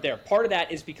results aren't there. Part of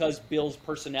that is because Bill's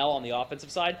personnel on the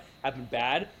offensive side have been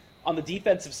bad. On the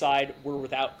defensive side, we're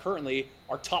without currently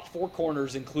our top 4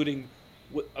 corners, including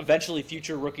eventually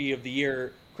future Rookie of the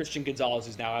Year Christian Gonzalez,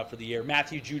 who's now out for the year.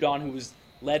 Matthew Judon, who was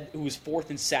 4th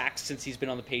in sacks since he's been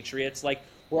on the Patriots. Like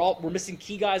we're missing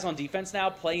key guys on defense now,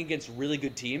 playing against really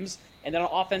good teams. And then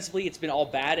offensively, it's been all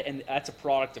bad, and that's a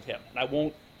product of him. And I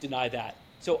won't deny that.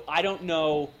 So I don't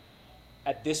know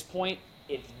at this point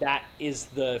if that is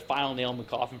the final nail in the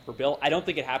coffin for Bill. I don't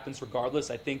think it happens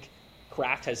regardless. I think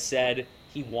Kraft has said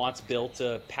he wants Bill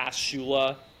to pass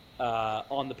Shula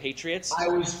on the Patriots. I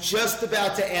was just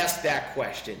about to ask that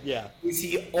question. Yeah. Is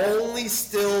he only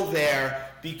still there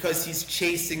because he's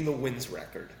chasing the wins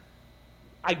record?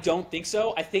 I don't think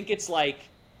so. I think it's like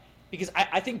because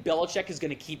I think Belichick is going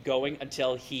to keep going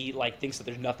until he thinks that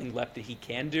there's nothing left that he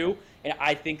can do. And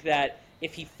I think that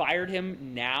if he fired him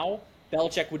now,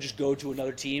 Belichick would just go to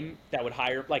another team that would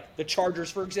hire, like the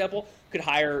Chargers, for example, could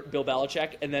hire Bill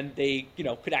Belichick, and then they,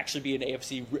 could actually be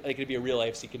they could be a real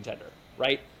AFC contender,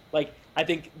 right? Like I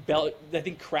think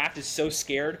Kraft is so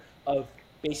scared of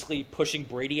basically pushing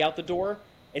Brady out the door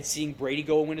and seeing Brady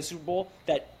go and win a Super Bowl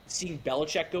that seeing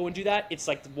Belichick go and do that, it's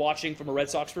like watching from a Red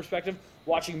Sox perspective,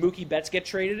 watching Mookie Betts get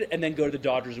traded and then go to the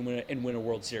Dodgers and win a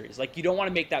World Series. Like you don't want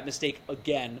to make that mistake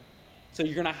again, so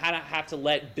you're gonna have to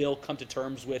let Bill come to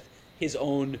terms with his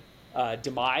own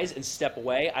demise and step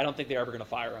away. I don't think they're ever going to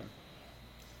fire him.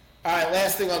 All right,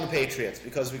 last thing on the Patriots,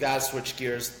 because we got to switch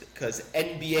gears, because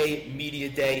NBA Media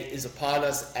Day is upon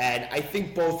us, and I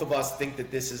think both of us think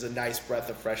that this is a nice breath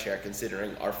of fresh air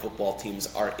considering our football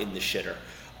teams are in the shitter,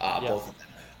 both of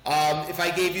them. If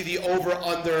I gave you the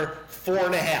over-under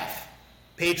 4.5,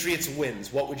 Patriots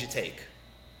wins, what would you take?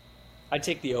 I'd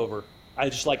take the over. I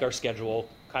just like our schedule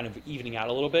kind of evening out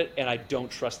a little bit, and I don't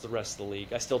trust the rest of the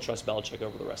league. I still trust Belichick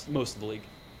over most of the league.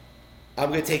 I'm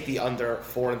going to take the under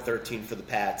 4-13 for the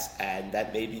Pats, and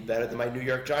that may be better than my New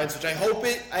York Giants, which I hope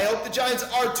the Giants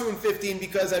are 2-15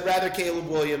 because I'd rather Caleb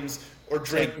Williams or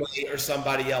Drake May or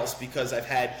somebody else because I've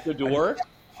had the door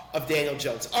of Daniel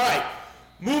Jones. All right,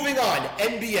 moving on.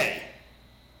 NBA.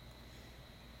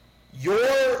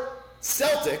 Your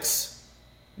Celtics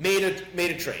made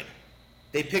a trade.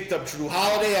 They picked up Jrue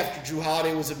Holiday after Jrue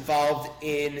Holiday was involved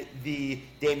in the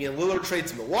Damian Lillard trade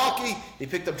to Milwaukee. They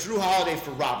picked up Jrue Holiday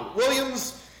for Robert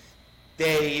Williams.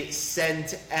 They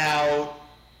sent out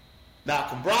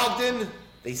Malcolm Brogdon.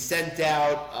 They sent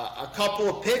out a couple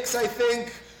of picks, I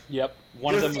think. Yep.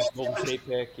 One of them was a Golden State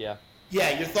pick, yeah.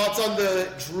 Yeah, your thoughts on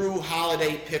the Jrue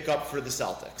Holiday pickup for the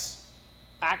Celtics?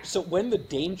 So when the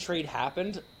Dame trade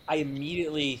happened, I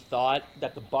immediately thought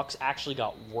that the Bucks actually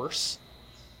got worse.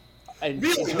 And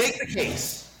really, make the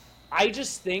case. I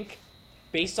just think,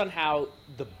 based on how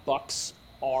the Bucks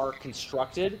are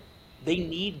constructed, they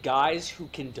need guys who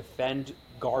can defend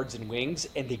guards and wings,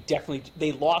 and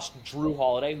they lost Jrue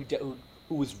Holiday,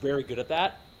 who was very good at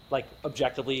that, like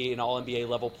objectively an All-NBA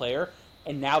level player,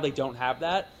 and now they don't have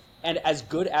that. And as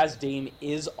good as Dame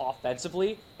is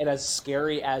offensively, and as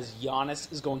scary as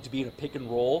Giannis is going to be in a pick and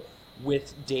roll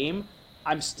with Dame,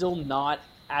 I'm still not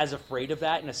as afraid of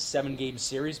that in a 7-game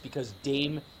series because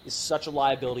Dame is such a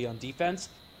liability on defense,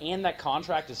 and that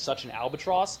contract is such an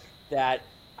albatross that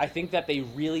I think that they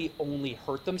really only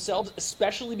hurt themselves,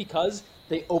 especially because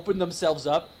they opened themselves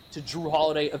up to Jrue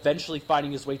Holiday eventually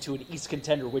finding his way to an East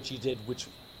contender, which he did, which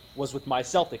was with my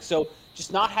Celtics. So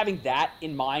just not having that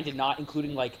in mind and not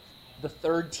including like the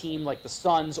third team like the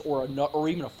Suns or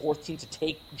even a fourth team to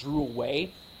take Jrue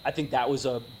away, I think that was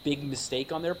a big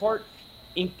mistake on their part.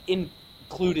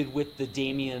 Included with the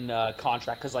Damian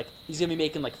contract, because like he's gonna be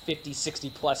making like 50, 60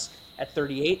 plus at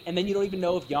 38, and then you don't even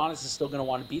know if Giannis is still gonna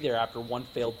want to be there after one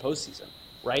failed postseason,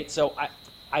 right? So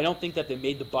I don't think that they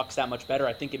made the Bucks that much better.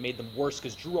 I think it made them worse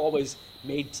because Jrue always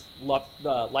made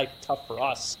life tough for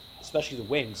us, especially the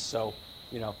wings. So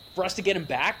for us to get him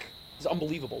back is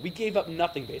unbelievable. We gave up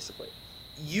nothing basically.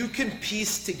 You can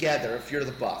piece together, if you're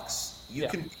the Bucks, you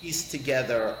can piece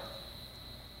together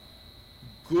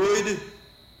good.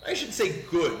 I shouldn't say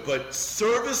good, but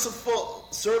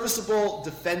serviceable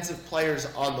defensive players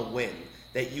on the wing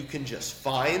that you can just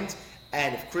find.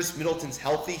 And if Chris Middleton's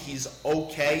healthy, he's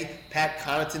okay. Pat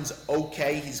Connaughton's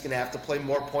okay. He's going to have to play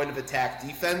more point of attack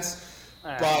defense.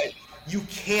 But you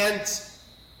can't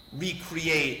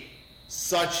recreate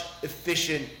such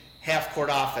efficient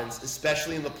half-court offense,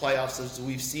 especially in the playoffs, as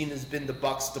we've seen has been the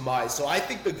Bucks' demise. So I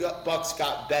think the Bucks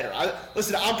got better.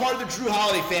 Listen, I'm part of the Jrue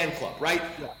Holiday fan club, right?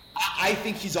 Yeah. I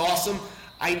think he's awesome.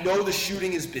 I know the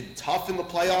shooting has been tough in the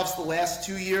playoffs the last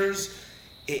 2 years.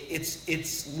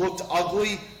 It's looked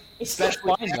ugly,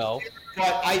 especially fine, though.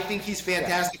 But I think he's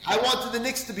fantastic. Yeah. I wanted the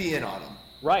Knicks to be in on him.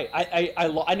 Right.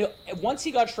 I knew once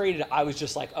he got traded, I was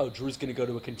just like, oh, Jrue's going to go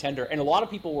to a contender. And a lot of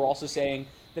people were also saying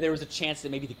that there was a chance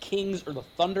that maybe the Kings or the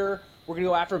Thunder were going to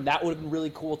go after him. That would have been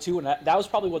really cool too. And that was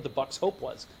probably what the Bucks' hope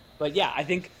was. But yeah, I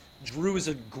think Jrue is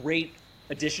a great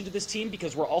addition to this team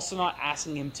because we're also not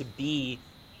asking him to be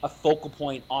a focal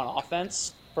point on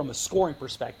offense from a scoring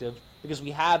perspective because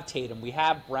we have Tatum, we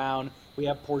have Brown, we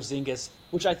have Porzingis,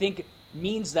 which I think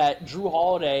means that Jrue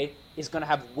Holiday is going to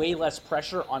have way less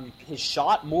pressure on his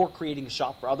shot, more creating a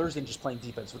shot for others than just playing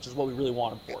defense, which is what we really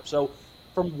want him for. So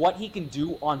from what he can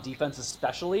do on defense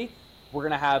especially, we're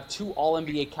going to have 2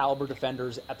 All-NBA caliber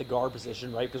defenders at the guard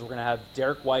position, right? Because we're going to have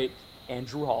Derek White and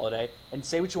Jrue Holiday. And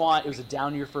say what you want, it was a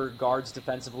down year for guards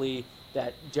defensively,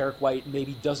 that Derek White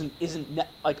maybe isn't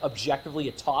like objectively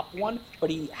a top one, but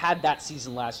he had that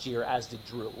season last year, as did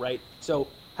Jrue, right? So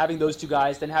having those 2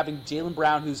 guys, then having Jaylen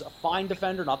Brown, who's a fine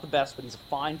defender, not the best, but he's a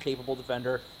fine, capable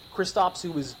defender. Kristaps,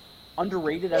 who is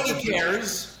underrated as when he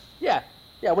cares. Yeah,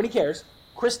 when he cares.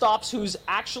 Kristaps, who's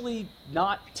actually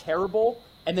not terrible,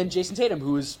 and then Jason Tatum,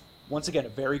 who is, once again, a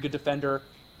very good defender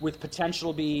with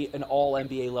potential to be an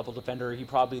all-NBA level defender. He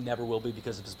probably never will be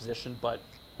because of his position, but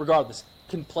regardless,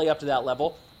 can play up to that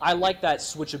level. I like that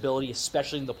switchability,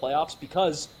 especially in the playoffs,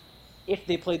 because if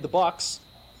they played the Bucks,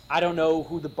 I don't know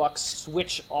who the Bucks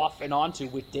switch off and onto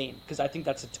with Dame, because I think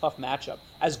that's a tough matchup.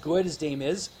 As good as Dame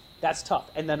is, that's tough.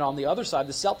 And then on the other side,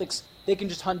 the Celtics, they can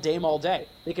just hunt Dame all day.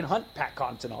 They can hunt Pat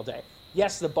Connaughton all day.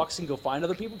 Yes, the Bucks can go find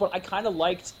other people, but I kind of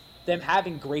liked them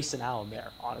having Grayson Allen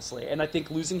there, honestly. And I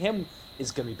think losing him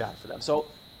is going to be bad for them. So,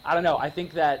 I don't know. I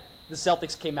think that the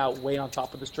Celtics came out way on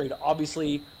top of this trade.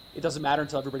 Obviously, it doesn't matter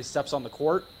until everybody steps on the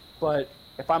court, but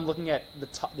if I'm looking at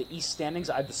the East standings,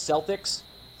 I have the Celtics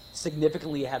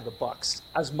significantly ahead of the Bucks,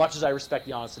 as much as I respect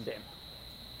Giannis and Dame.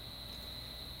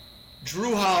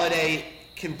 Jrue Holiday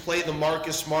can play the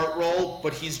Marcus Smart role,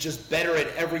 but he's just better at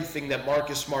everything that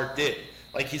Marcus Smart did.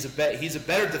 Like, he's a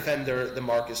better defender than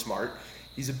Marcus Smart.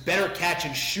 He's a better catch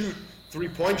and shoot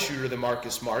three-point shooter than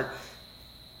Marcus Smart.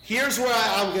 Here's where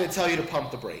I'm going to tell you to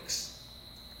pump the brakes.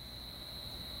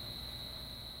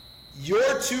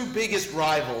 Your 2 biggest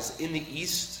rivals in the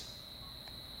East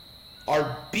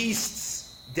are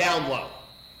beasts down low.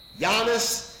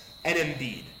 Giannis and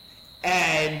Embiid.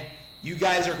 And you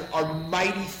guys are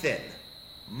mighty thin.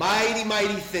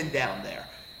 Mighty thin down there.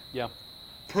 Yeah.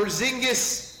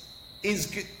 Porzingis is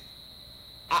good.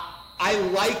 I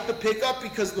like the pickup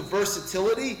because of the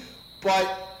versatility,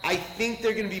 but I think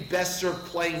they're going to be best served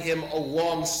playing him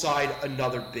alongside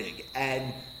another big.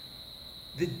 And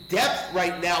the depth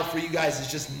right now for you guys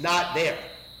is just not there,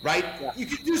 right? Yeah. You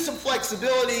can do some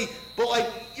flexibility,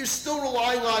 but you're still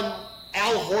relying on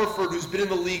Al Horford, who's been in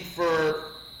the league for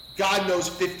God knows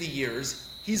 50 years.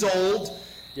 He's old,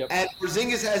 and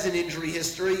Porzingis has an injury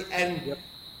history, and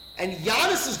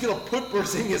Giannis is going to put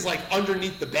Porzingis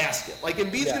underneath the basket.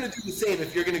 Embiid's going to do the same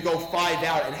if you're going to go 5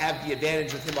 out and have the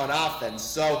advantage with him on offense.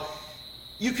 So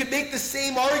you could make the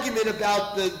same argument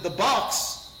about the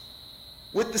Bucks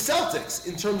with the Celtics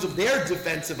in terms of their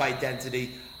defensive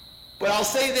identity. But I'll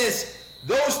say this,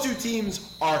 those 2 teams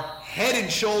are head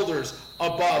and shoulders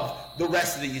above the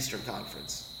rest of the Eastern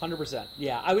Conference. 100%.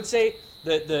 Yeah, I would say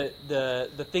the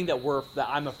thing that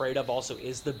I'm afraid of also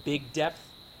is the big depth.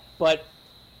 But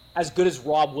as good as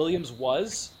Rob Williams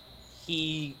was,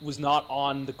 he was not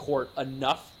on the court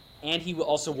enough, and he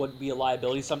also would be a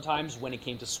liability sometimes when it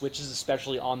came to switches,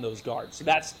 especially on those guards. So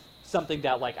that's something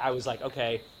that I was like,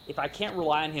 okay, if I can't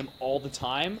rely on him all the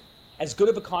time, as good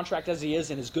of a contract as he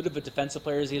is and as good of a defensive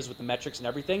player as he is with the metrics and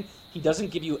everything, he doesn't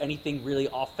give you anything really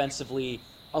offensively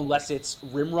unless it's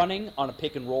rim running on a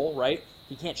pick and roll, right?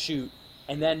 He can't shoot.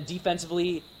 And then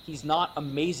defensively, he's not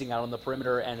amazing out on the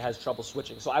perimeter and has trouble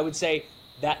switching. So I would say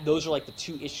that those are the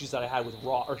 2 issues that I had with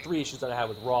Rob, or 3 issues that I had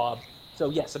with Rob. So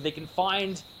yes, if they can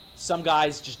find some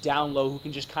guys just down low who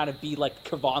can just kind of be like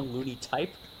Kevon Looney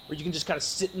type, where you can just kind of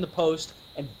sit in the post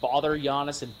and bother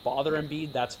Giannis and bother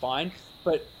Embiid, that's fine.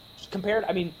 But compared,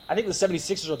 I think the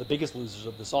 76ers are the biggest losers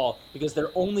of this all because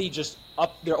they're only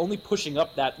pushing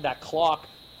up that clock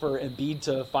for Embiid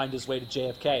to find his way to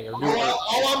JFK or New York.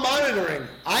 I'm monitoring.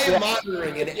 I am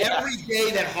monitoring, and every day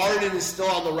that Harden is still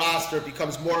on the roster, it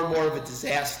becomes more and more of a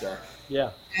disaster. Yeah.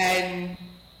 And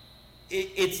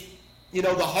it's the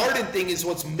Harden thing is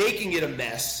what's making it a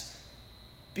mess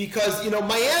because,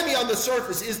 Miami on the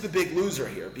surface is the big loser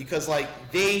here because,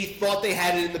 they thought they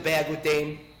had it in the bag with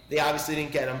Dame. They obviously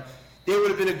didn't get him. They would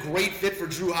have been a great fit for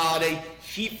Jrue Holiday.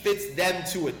 He fits them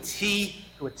to a T.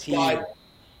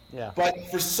 But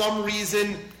for some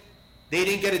reason, they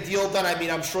didn't get a deal done.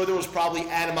 I'm sure there was probably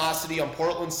animosity on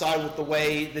Portland's side with the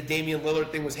way the Damian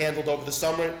Lillard thing was handled over the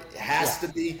summer. It has to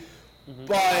be.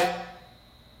 but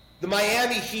the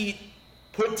Miami Heat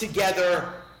put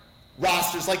together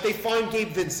rosters. Like, they find Gabe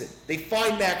Vincent, they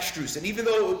find Max Strus, and even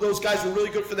though those guys were really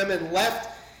good for them and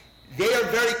left, they are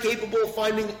very capable of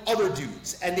finding other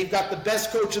dudes, and they've got the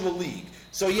best coach in the league.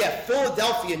 So yeah,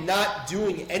 Philadelphia not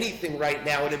doing anything right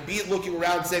now, and Embiid looking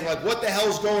around saying, like, what the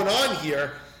hell's going on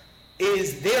here,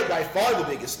 is they're by far the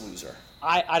biggest loser.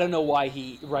 I don't know why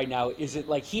he, right now, is it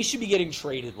like he should be getting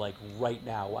traded, like, right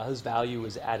now while his value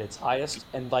is at its highest,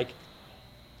 and, like,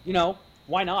 you know,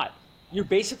 why not? You're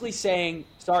basically saying,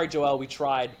 sorry, Joel, we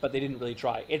tried, but they didn't really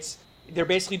try. They're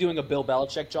basically doing a Bill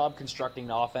Belichick job constructing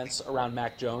an offense around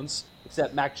Mac Jones,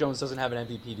 except Mac Jones doesn't have an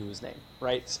MVP to his name,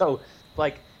 right? So,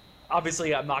 like,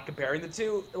 obviously I'm not comparing the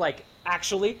two. Like,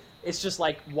 actually, it's just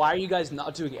like, why are you guys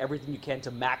not doing everything you can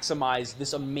to maximize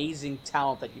this amazing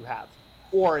talent that you have?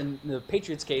 Or in the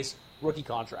Patriots case, rookie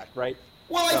contract, right?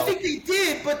 Well, I think they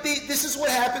did, but this is what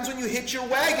happens when you hitch your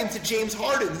wagon to James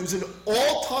Harden, who's an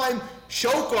all-time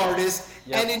choke artist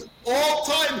and an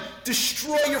all-time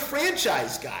destroy your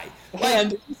franchise guy. Like,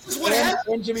 and this is what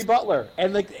happens. And Jimmy Butler,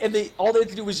 and all they had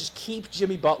to do was just keep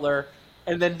Jimmy Butler,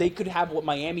 and then they could have what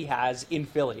Miami has in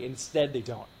Philly. Instead, they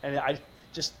don't, and I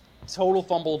just total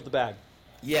fumble of the bag.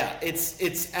 Yeah,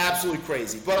 it's absolutely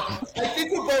crazy. But I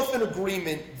think we're both in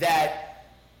agreement that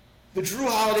the Jrue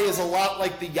Holiday is a lot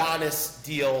like the Giannis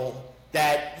deal,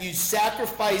 that you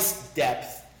sacrifice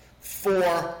depth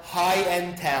for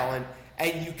high-end talent,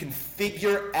 and you can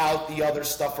figure out the other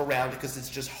stuff around it because it's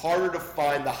just harder to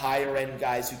find the higher-end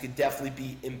guys who could definitely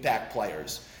be impact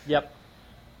players. Yep,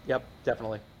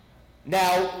 definitely.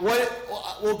 Now,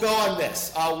 we'll go on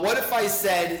this. What if I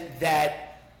said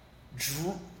that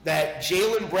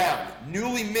Jaylen Brown,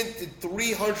 newly minted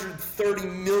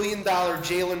 $330 million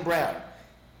Jaylen Brown,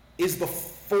 is the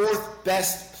fourth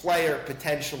best player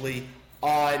potentially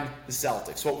on the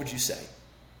Celtics? What would you say?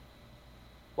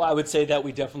 Well, I would say that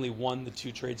we definitely won the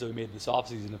two trades that we made this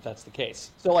offseason, if that's the case.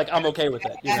 So, like, I'm okay with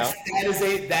it. You know,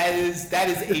 that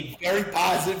is a very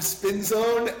positive spin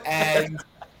zone, and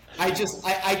I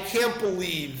can't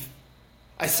believe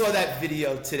I saw that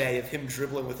video today of him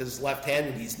dribbling with his left hand,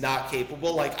 and he's not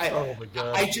capable. Like, oh my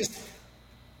God.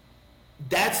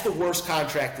 That's the worst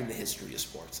contract in the history of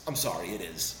sports. I'm sorry, it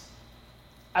is.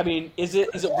 I mean, is it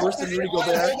worse than Rudy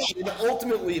Gobert?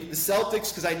 Ultimately, if the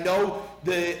Celtics, because I know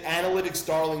the analytics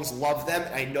darlings love them,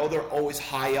 and I know they're always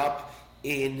high up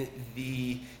in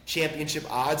the championship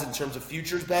odds in terms of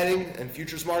futures betting and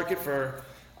futures market for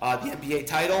the NBA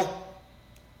title,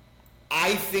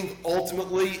 I think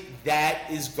ultimately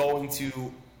that is going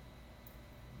to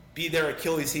be their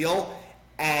Achilles heel,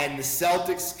 and the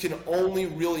Celtics can only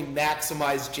really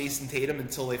maximize Jason Tatum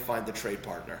until they find the trade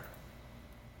partner.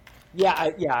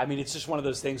 Yeah. I mean, it's just one of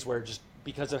those things where just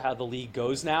because of how the league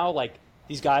goes now, like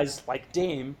these guys, like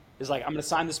Dame, is like, I'm going to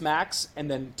sign this max, and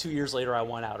then 2 years later I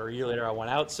want out, or a year later I want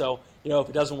out. So, you know, if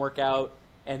it doesn't work out,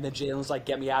 and then Jalen's like,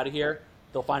 get me out of here,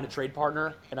 they'll find a trade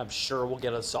partner, and I'm sure we'll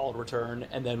get a solid return,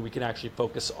 and then we can actually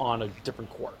focus on a different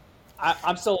core.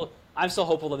 I'm still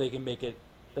hopeful that they can make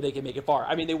it far.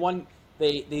 I mean, they won.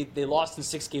 They lost in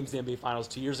 6 games in the NBA Finals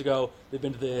 2 years ago. They've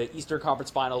been to the Eastern Conference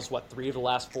Finals 3 of the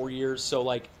last 4 years. So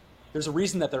like, there's a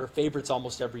reason that they're favorites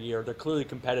almost every year. They're clearly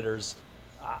competitors.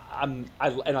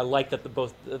 I like that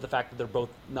the fact that they're both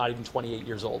not even 28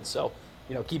 years old. So,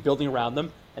 you know, keep building around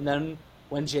them, and then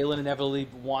when Jalen inevitably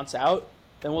wants out,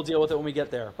 then we'll deal with it when we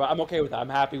get there. But I'm okay with that. I'm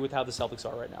happy with how the Celtics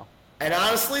are right now. And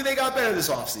honestly, they got better this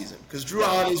offseason because Jrue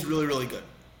Holiday is really, really good.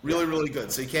 Really, really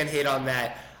good. So you can't hate on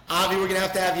that. Avi, we're going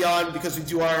to have you on because we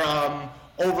do our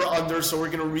over-under, so we're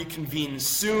going to reconvene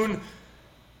soon.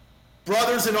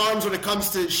 Brothers in arms when it comes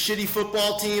to shitty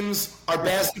football teams, our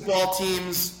basketball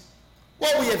teams,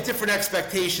 well, we have different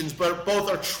expectations, but both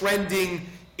are trending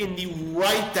in the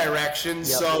right direction, Yep.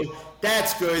 So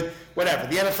that's good. Whatever.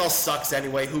 The NFL sucks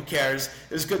anyway. Who cares?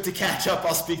 It was good to catch up.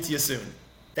 I'll speak to you soon.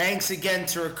 Thanks again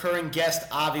to recurring guest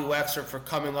Avi Wexler for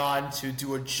coming on to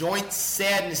do a joint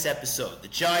sadness episode. The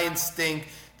Giants stink.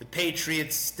 The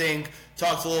Patriots stink.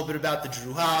 Talked a little bit about the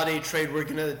Jrue Holiday trade. We're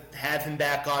going to have him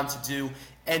back on to do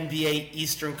NBA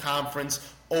Eastern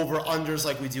Conference over-unders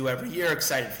like we do every year.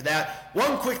 Excited for that.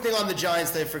 One quick thing on the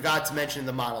Giants that I forgot to mention in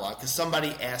the monologue, because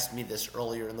somebody asked me this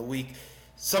earlier in the week.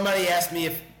 Somebody asked me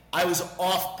if I was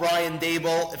off Brian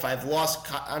Daboll, if I've lost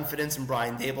confidence in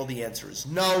Brian Daboll. The answer is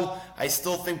no. I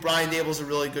still think Brian Daboll's a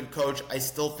really good coach. I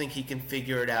still think he can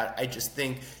figure it out. I just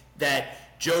think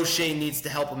that Joe Shea needs to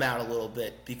help him out a little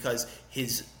bit because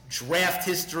his draft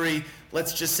history,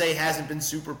 let's just say, hasn't been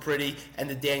super pretty, and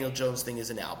the Daniel Jones thing is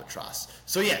an albatross.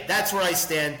 So yeah, that's where I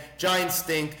stand. Giants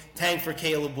stink. Tank for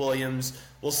Caleb Williams.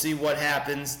 We'll see what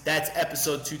happens. That's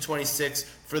episode 226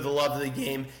 for the love of the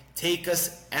game. Take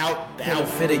us out, In a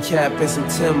fitted cap and some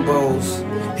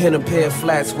Timbos. In a pair of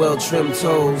flats, well-trimmed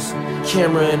toes.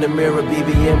 Camera in the mirror,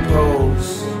 BBM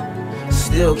pose.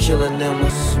 Still killing them, I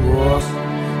swore.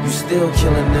 You still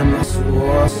killing them, I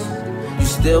swore. You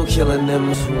still killing them,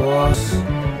 I swore.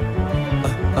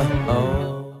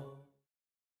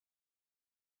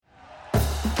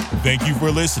 Thank you for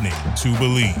listening to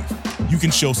Believe. You can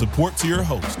show support to your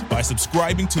host by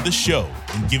subscribing to the show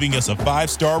and giving us a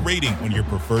 5-star rating on your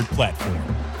preferred platform.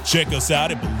 Check us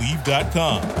out at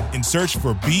Believe.com and search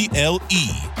for BLEAV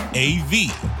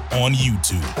on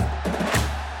YouTube.